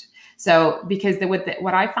changed. So because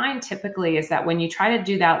what I find typically is that when you try to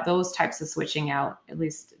do those types of switching out, at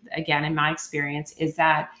least again in my experience, is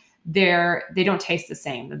that they don't taste the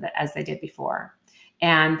same as they did before,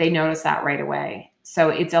 and they notice that right away. So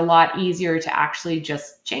it's a lot easier to actually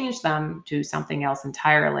just change them to something else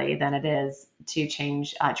entirely than it is to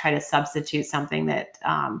try to substitute something that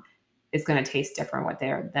is going to taste different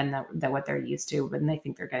than what they're used to when they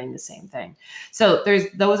think they're getting the same thing. So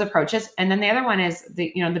there's those approaches. And then the other one is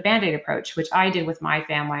the Band-Aid approach, which I did with my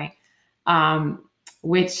family,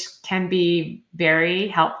 which can be very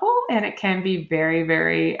helpful, and it can be very,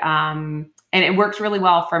 very, and it worked really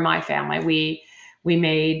well for my family. We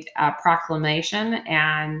made a proclamation,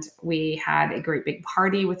 and we had a great big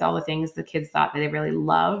party with all the things the kids thought that they really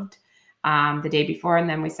loved. the day before. And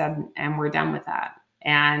then we said, and we're done with that.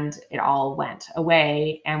 And it all went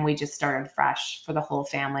away. And we just started fresh for the whole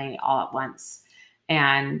family all at once.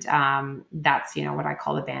 And that's, what I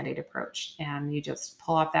call the Band-Aid approach. And you just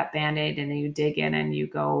pull off that Band-Aid and then you dig in and you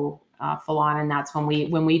go full on. And that's when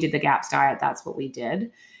we did the GAPS diet, that's what we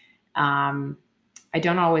did. I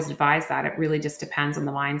don't always advise that. It really just depends on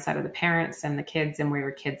the mindset of the parents and the kids and where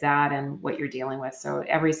your kid's at and what you're dealing with. So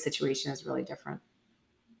every situation is really different.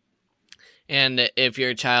 And if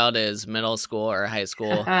your child is middle school or high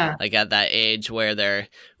school, like at that age where they're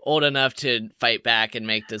old enough to fight back and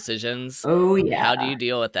make decisions, oh yeah, how do you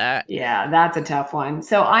deal with that? Yeah, that's a tough one.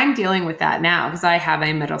 So I'm dealing with that now because I have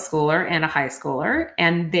a middle schooler and a high schooler,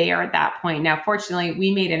 and they are at that point. Now, fortunately,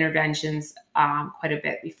 we made interventions quite a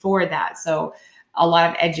bit before that. So a lot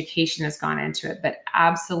of education has gone into it, but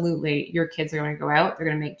absolutely your kids are going to go out. They're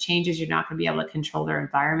going to make changes. You're not going to be able to control their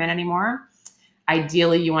environment anymore.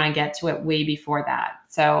 Ideally, you want to get to it way before that.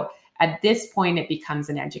 So at this point, it becomes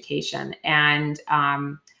an education. And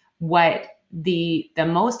what the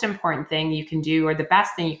most important thing you can do, or the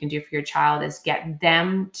best thing you can do for your child, is get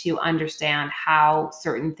them to understand how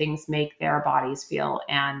certain things make their bodies feel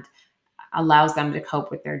and allows them to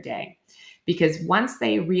cope with their day. Because once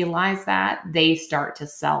they realize that, they start to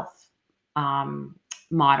self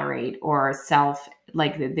moderate or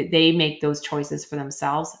they make those choices for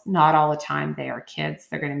themselves. Not all the time. They are kids.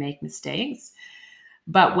 They're going to make mistakes.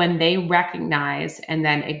 But when they recognize and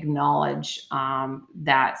then acknowledge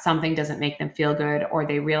that something doesn't make them feel good, or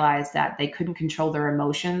they realize that they couldn't control their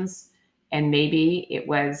emotions and maybe it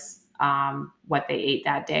was what they ate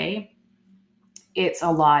that day, it's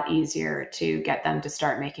a lot easier to get them to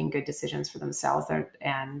start making good decisions for themselves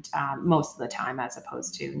and most of the time, as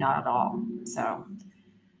opposed to not at all. So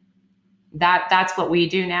that's what we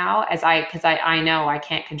do now, because I know I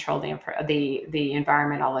can't control the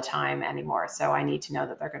environment all the time anymore. So I need to know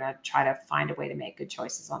that they're going to try to find a way to make good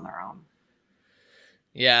choices on their own.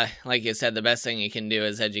 Yeah, like you said, the best thing you can do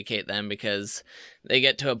is educate them, because they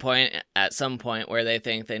get to a point at some point where they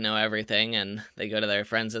think they know everything and they go to their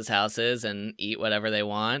friends' houses and eat whatever they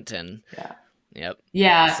want. And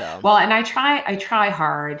yeah. So. Well, and I try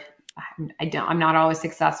hard. I'm not always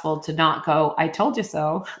successful to not go, I told you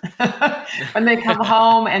so, when they come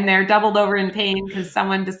home and they're doubled over in pain because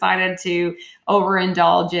someone decided to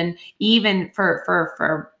overindulge. And even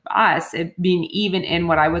for us, it being even in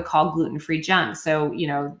what I would call gluten-free junk. So,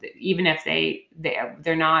 even if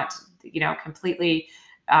they're not, completely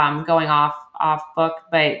going off book,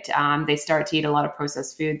 but they start to eat a lot of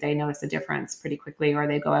processed food, they notice a difference pretty quickly, or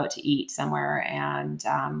they go out to eat somewhere and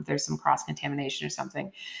there's some cross-contamination or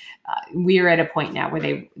something. We're at a point now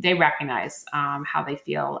where they recognize how they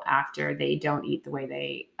feel after they don't eat the way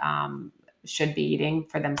they should be eating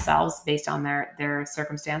for themselves based on their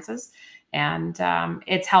circumstances. And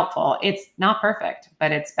it's helpful. It's not perfect,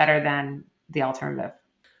 but it's better than the alternative.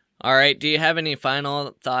 All right. Do you have any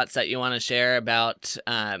final thoughts that you want to share about,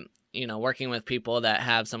 working with people that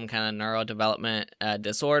have some kind of neurodevelopment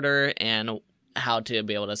disorder and how to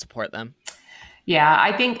be able to support them? Yeah,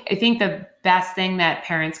 I think the best thing that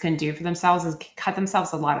parents can do for themselves is cut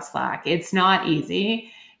themselves a lot of slack. It's not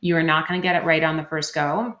easy. You are not going to get it right on the first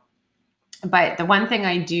go. But the one thing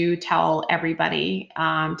I do tell everybody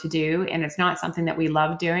to do, and it's not something that we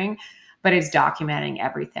love doing, but it's documenting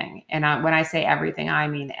everything. And when I say everything, I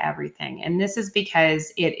mean everything. And this is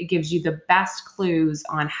because it gives you the best clues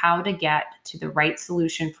on how to get to the right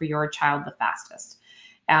solution for your child the fastest.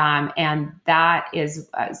 And that is,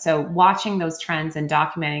 so watching those trends and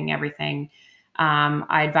documenting everything,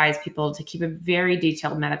 I advise people to keep a very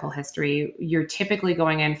detailed medical history. You're typically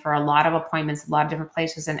going in for a lot of appointments, a lot of different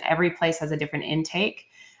places, and every place has a different intake.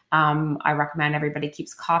 I recommend everybody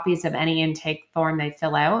keeps copies of any intake form they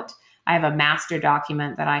fill out. I have a master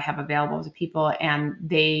document that I have available to people, and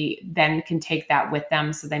they then can take that with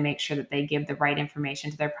them. So they make sure that they give the right information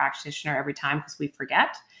to their practitioner every time, because we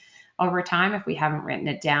forget over time if we haven't written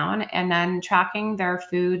it down. And then tracking their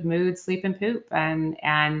food, mood, sleep, and poop,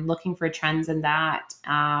 and looking for trends in that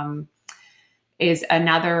is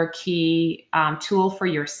another key tool for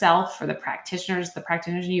yourself, for the practitioners. The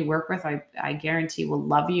practitioners you work with, I guarantee will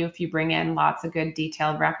love you if you bring in lots of good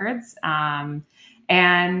detailed records.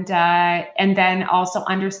 And then also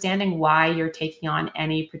understanding why you're taking on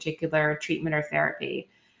any particular treatment or therapy.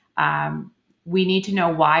 We need to know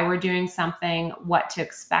why we're doing something, what to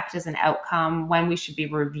expect as an outcome, when we should be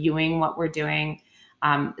reviewing what we're doing.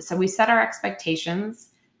 So we set our expectations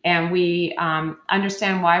and we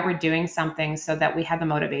understand why we're doing something so that we have the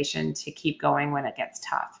motivation to keep going when it gets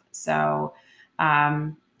tough. So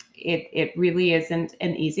it really isn't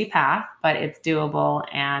an easy path, but it's doable.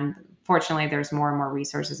 And fortunately, there's more and more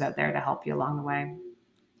resources out there to help you along the way.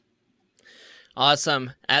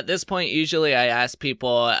 Awesome. At this point, usually I ask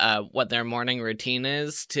people what their morning routine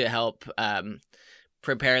is to help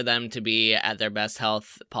prepare them to be at their best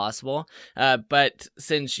health possible. But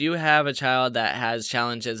since you have a child that has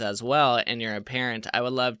challenges as well, and you're a parent, I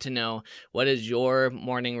would love to know, what is your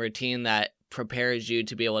morning routine that prepares you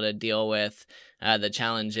to be able to deal with the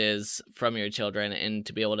challenges from your children and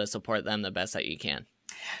to be able to support them the best that you can?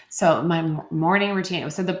 So my morning routine.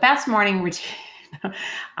 So the best morning routine,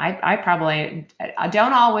 I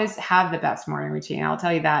don't always have the best morning routine. I'll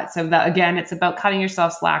tell you that. So again, it's about cutting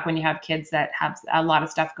yourself slack when you have kids that have a lot of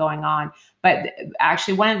stuff going on. But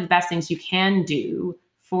actually, one of the best things you can do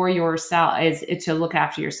for yourself is to look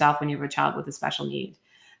after yourself when you have a child with a special need.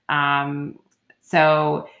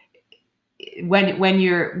 So when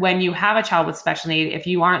you have a child with special need, if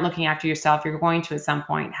you aren't looking after yourself, you're going to at some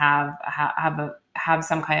point have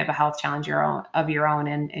some kind of a health challenge of your own,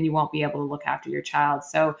 and you won't be able to look after your child.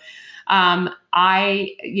 So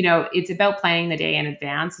it's about planning the day in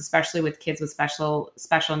advance, especially with kids with special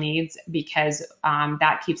needs, because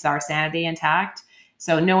that keeps our sanity intact.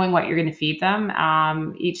 So knowing what you're going to feed them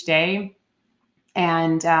each day,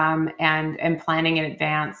 and planning in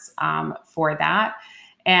advance for that.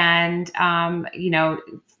 And,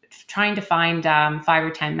 trying to find 5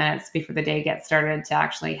 or 10 minutes before the day gets started to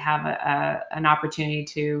actually have an opportunity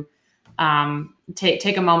to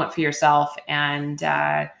take a moment for yourself and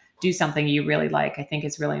do something you really like, I think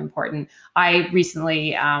is really important. I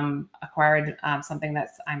recently acquired something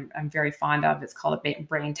that's I'm very fond of. It's called a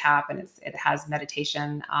Brain Tap, and it has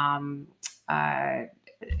meditation,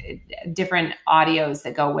 different audios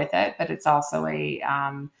that go with it, but it's also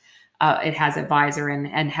it has a visor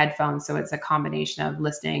and headphones. So it's a combination of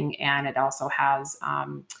listening, and it also has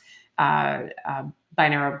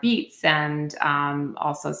binaural beats and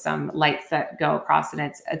also some lights that go across,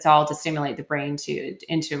 and it's all to stimulate the brain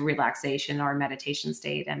into relaxation or meditation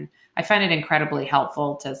state. And I find it incredibly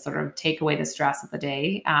helpful to sort of take away the stress of the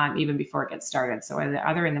day, even before it gets started. So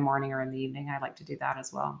either in the morning or in the evening, I like to do that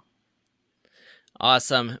as well.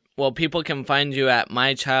 Awesome. Well, people can find you at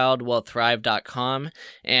mychildwillthrive.com,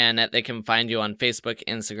 and they can find you on Facebook,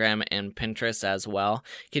 Instagram, and Pinterest as well.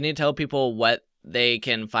 Can you tell people what they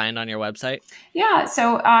can find on your website? Yeah,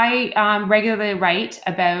 so I regularly write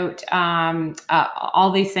about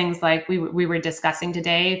all these things like we were discussing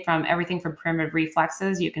today, from everything from primitive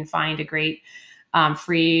reflexes. You can find a great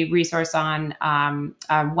free resource on all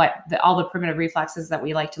the primitive reflexes that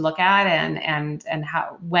we like to look at, and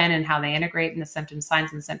how, when and how they integrate, and the symptoms,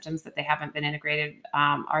 signs and symptoms that they haven't been integrated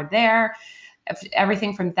are there.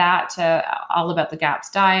 Everything from that to all about the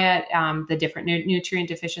GAPS diet, the different nutrient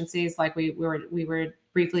deficiencies like we were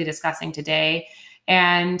briefly discussing today.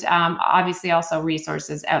 And obviously also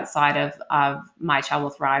resources outside of My Child Will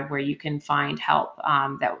Thrive, where you can find help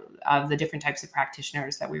of the different types of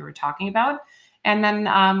practitioners that we were talking about. And then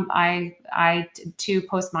I too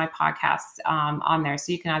post my podcasts on there,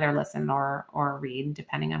 so you can either listen or read,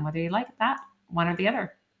 depending on whether you like that one or the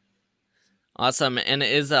other. Awesome. And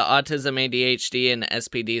is the Autism, ADHD, and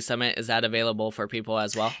SPD Summit, is that available for people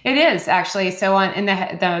as well? It is, actually. So in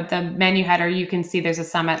the menu header, you can see there's a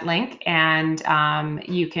summit link, and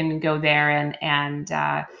you can go there,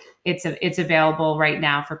 and it's available right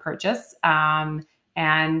now for purchase. And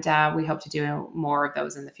we hope to do more of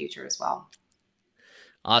those in the future as well.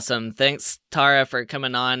 Awesome. Thanks, Tara, for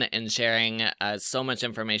coming on and sharing so much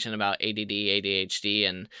information about ADD, ADHD,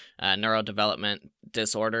 and neurodevelopment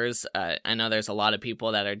disorders. I know there's a lot of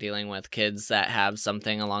people that are dealing with kids that have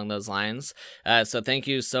something along those lines. So thank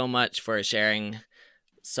you so much for sharing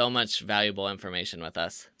so much valuable information with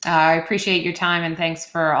us. I appreciate your time, and thanks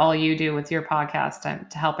for all you do with your podcast to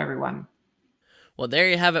help everyone. Well, there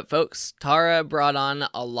you have it, folks. Tara brought on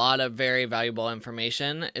a lot of very valuable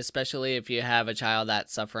information, especially if you have a child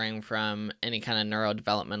that's suffering from any kind of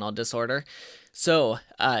neurodevelopmental disorder. So,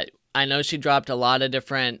 I know she dropped a lot of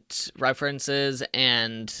different references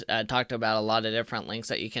and talked about a lot of different links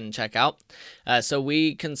that you can check out. So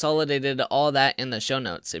we consolidated all that in the show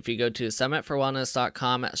notes. If you go to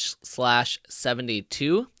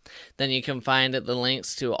summitforwellness.com/72, then you can find the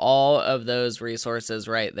links to all of those resources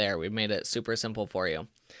right there. We made it super simple for you.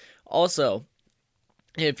 Also,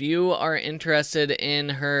 if you are interested in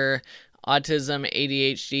her Autism,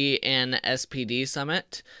 ADHD, and SPD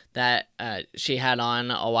Summit that she had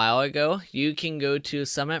on a while ago, you can go to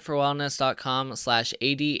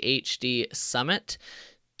summitforwellness.com/ADHD Summit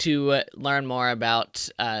to learn more about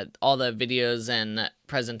all the videos and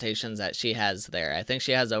presentations that she has there. I think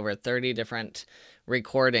she has over 30 different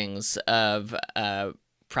recordings of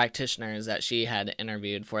practitioners that she had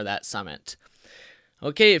interviewed for that summit.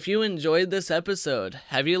 Okay, if you enjoyed this episode,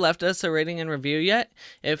 have you left us a rating and review yet?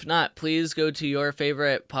 If not, please go to your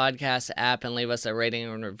favorite podcast app and leave us a rating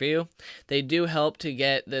and review. They do help to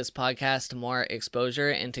get this podcast more exposure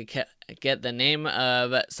and to get the name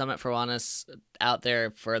of Summit for Wellness out there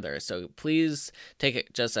further. So please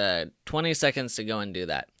take just 20 seconds to go and do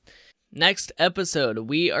that. Next episode,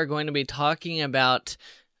 we are going to be talking about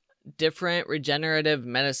different regenerative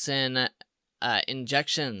medicine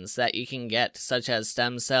injections that you can get, such as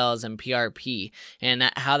stem cells and PRP, and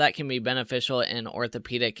how that can be beneficial in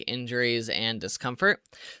orthopedic injuries and discomfort.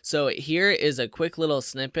 So here is a quick little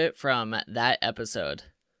snippet from that episode.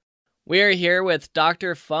 We are here with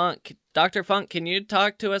Dr. Funk. Dr. Funk, can you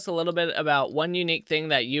talk to us a little bit about one unique thing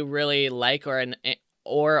that you really like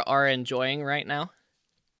or are enjoying right now?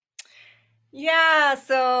 Yeah,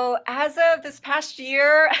 so as of this past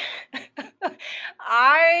year,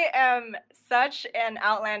 I am such an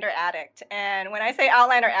Outlander addict. And when I say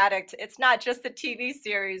Outlander addict, it's not just the TV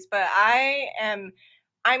series, but I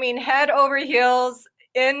mean, head over heels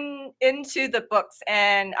into the books.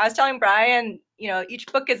 And I was telling Brian, each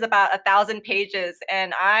book is about 1,000 pages,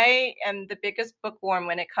 and I am the biggest bookworm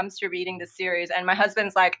when it comes to reading the series. And my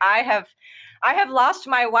husband's like, I have lost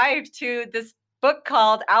my wife to this book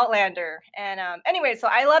called Outlander. And anyway, so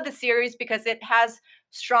I love the series because it has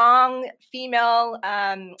strong female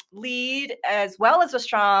lead, as well as a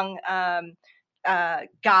strong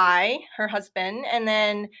guy, her husband. And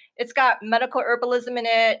then it's got medical herbalism in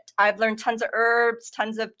it. I've learned tons of herbs,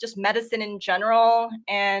 tons of just medicine in general.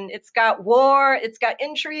 And it's got war, it's got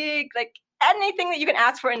intrigue, like anything that you can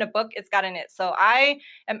ask for in a book, it's got in it. So I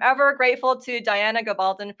am ever grateful to Diana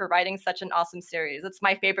Gabaldon for writing such an awesome series. It's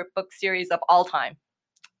my favorite book series of all time.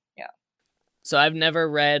 Yeah. So I've never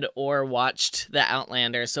read or watched The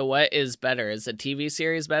Outlander. So what is better? Is the TV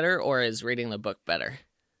series better, or is reading the book better?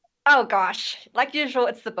 Oh gosh, like usual,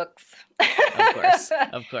 it's the books.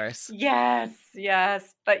 Of course. Yes.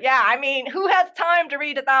 But yeah, I mean, who has time to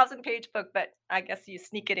read a 1,000-page book? But I guess you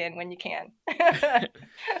sneak it in when you can.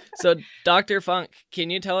 So, Dr. Funk,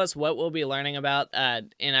 can you tell us what we'll be learning about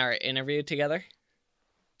in our interview together?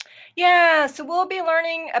 Yeah, so we'll be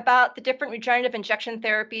learning about the different regenerative injection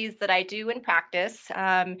therapies that I do in practice.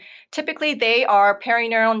 Typically, they are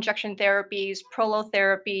perineural injection therapies,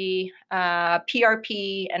 prolotherapy,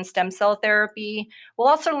 PRP, and stem cell therapy. We'll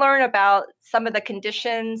also learn about some of the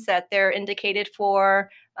conditions that they're indicated for,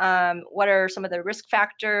 what are some of the risk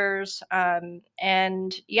factors,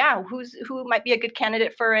 and yeah, who might be a good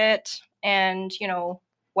candidate for it, and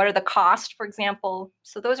what are the costs, for example.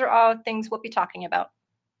 So those are all things we'll be talking about.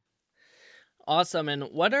 Awesome. And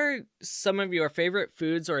what are some of your favorite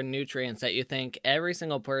foods or nutrients that you think every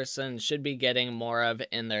single person should be getting more of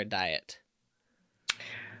in their diet?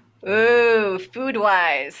 Ooh,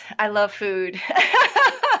 food-wise, I love food.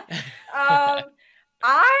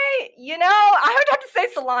 I would have to say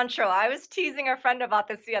cilantro. I was teasing a friend about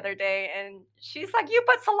this the other day, and she's like, you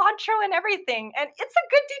put cilantro in everything, and it's a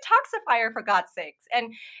good detoxifier, for God's sakes.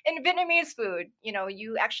 And in Vietnamese food,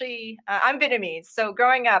 you actually, I'm Vietnamese, so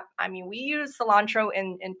growing up, I mean, we use cilantro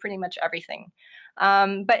in pretty much everything.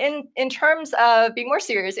 But in terms of being more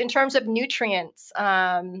serious, in terms of nutrients,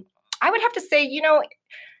 I would have to say,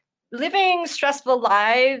 living stressful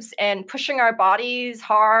lives and pushing our bodies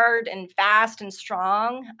hard and fast and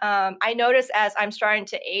strong. I notice as I'm starting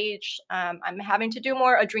to age, I'm having to do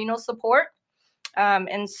more adrenal support.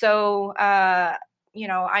 And so, I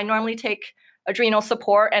normally take adrenal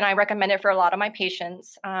support, and I recommend it for a lot of my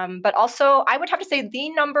patients. But also, I would have to say the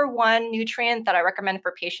number one nutrient that I recommend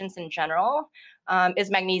for patients in general is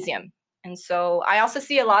magnesium. And so I also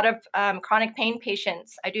see a lot of chronic pain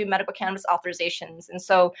patients. I do medical cannabis authorizations. And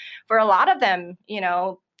so for a lot of them,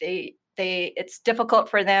 it's difficult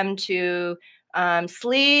for them to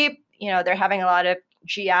sleep. They're having a lot of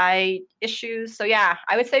GI issues. So yeah,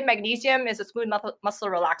 I would say magnesium is a smooth muscle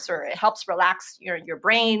relaxer. It helps relax your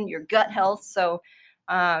brain, your gut health. So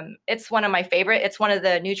it's one of my favorite. It's one of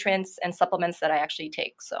the nutrients and supplements that I actually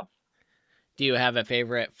take. So do you have a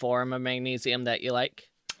favorite form of magnesium that you like?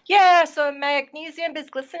 Yeah, so magnesium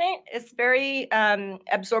bisglycinate is very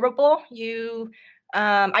absorbable.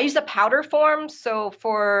 I use a powder form. So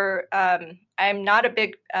I'm not a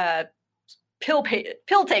big pill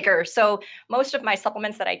taker. So most of my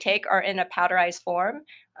supplements that I take are in a powderized form.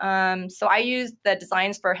 So I use the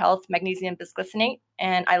Designs for Health magnesium bisglycinate,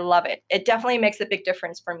 and I love it. It definitely makes a big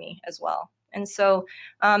difference for me as well. And so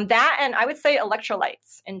that, and I would say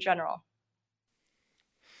electrolytes in general.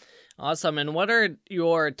 Awesome. And what are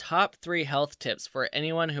your top 3 health tips for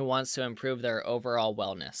anyone who wants to improve their overall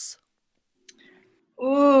wellness?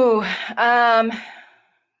 Ooh,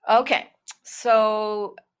 okay.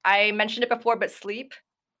 So I mentioned it before, but sleep.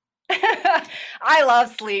 I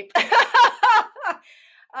love sleep.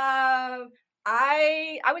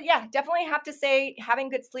 I would, yeah, definitely have to say having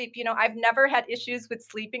good sleep. I've never had issues with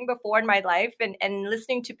sleeping before in my life, and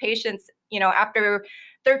listening to patients, after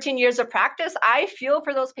 13 years of practice, I feel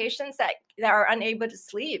for those patients that are unable to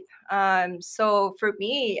sleep. So for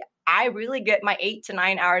me, I really get my 8 to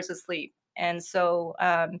 9 hours of sleep. And so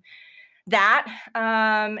that,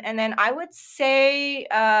 and then I would say,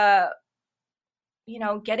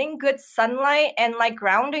 getting good sunlight and like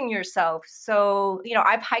grounding yourself. So,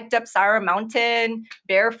 I've hiked up Sarah Mountain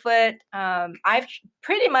barefoot. I've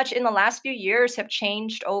pretty much in the last few years have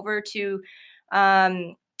changed over to,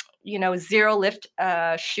 zero lift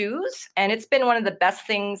shoes. And it's been one of the best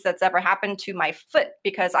things that's ever happened to my foot,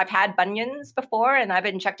 because I've had bunions before and I've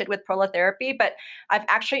injected with prolotherapy, but I've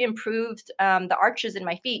actually improved the arches in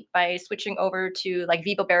my feet by switching over to like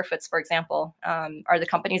Vivo Barefoots, for example, are the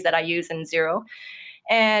companies that I use in Zero.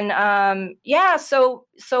 And yeah, so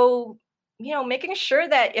making sure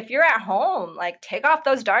that if you're at home, like take off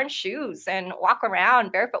those darn shoes and walk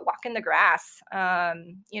around barefoot, walk in the grass.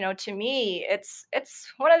 To me, it's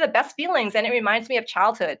one of the best feelings, and it reminds me of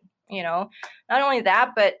childhood. Not only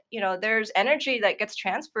that, but there's energy that gets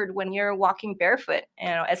transferred when you're walking barefoot,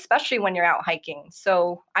 especially when you're out hiking.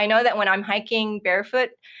 So I know that when I'm hiking barefoot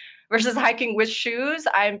versus hiking with shoes,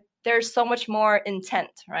 there's so much more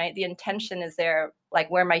intent, right? The intention is there,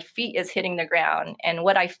 like where my feet is hitting the ground and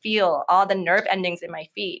what I feel, all the nerve endings in my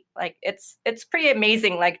feet. Like it's pretty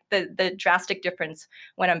amazing, like the drastic difference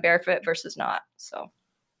when I'm barefoot versus not. So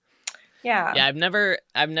yeah. Yeah,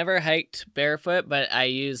 I've never hiked barefoot, but I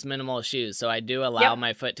use minimal shoes. So I do allow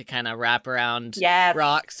my foot to kind of wrap around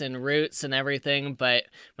rocks and roots and everything, but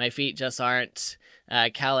my feet just aren't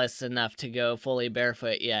callous enough to go fully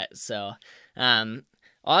barefoot yet. So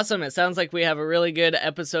awesome. It sounds like we have a really good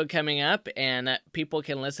episode coming up, and people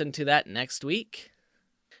can listen to that next week.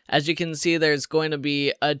 As you can see, there's going to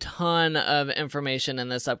be a ton of information in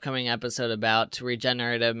this upcoming episode about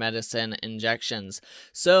regenerative medicine injections.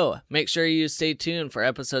 So make sure you stay tuned for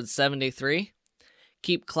episode 73.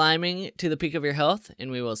 Keep climbing to the peak of your health,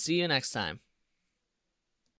 and we will see you next time.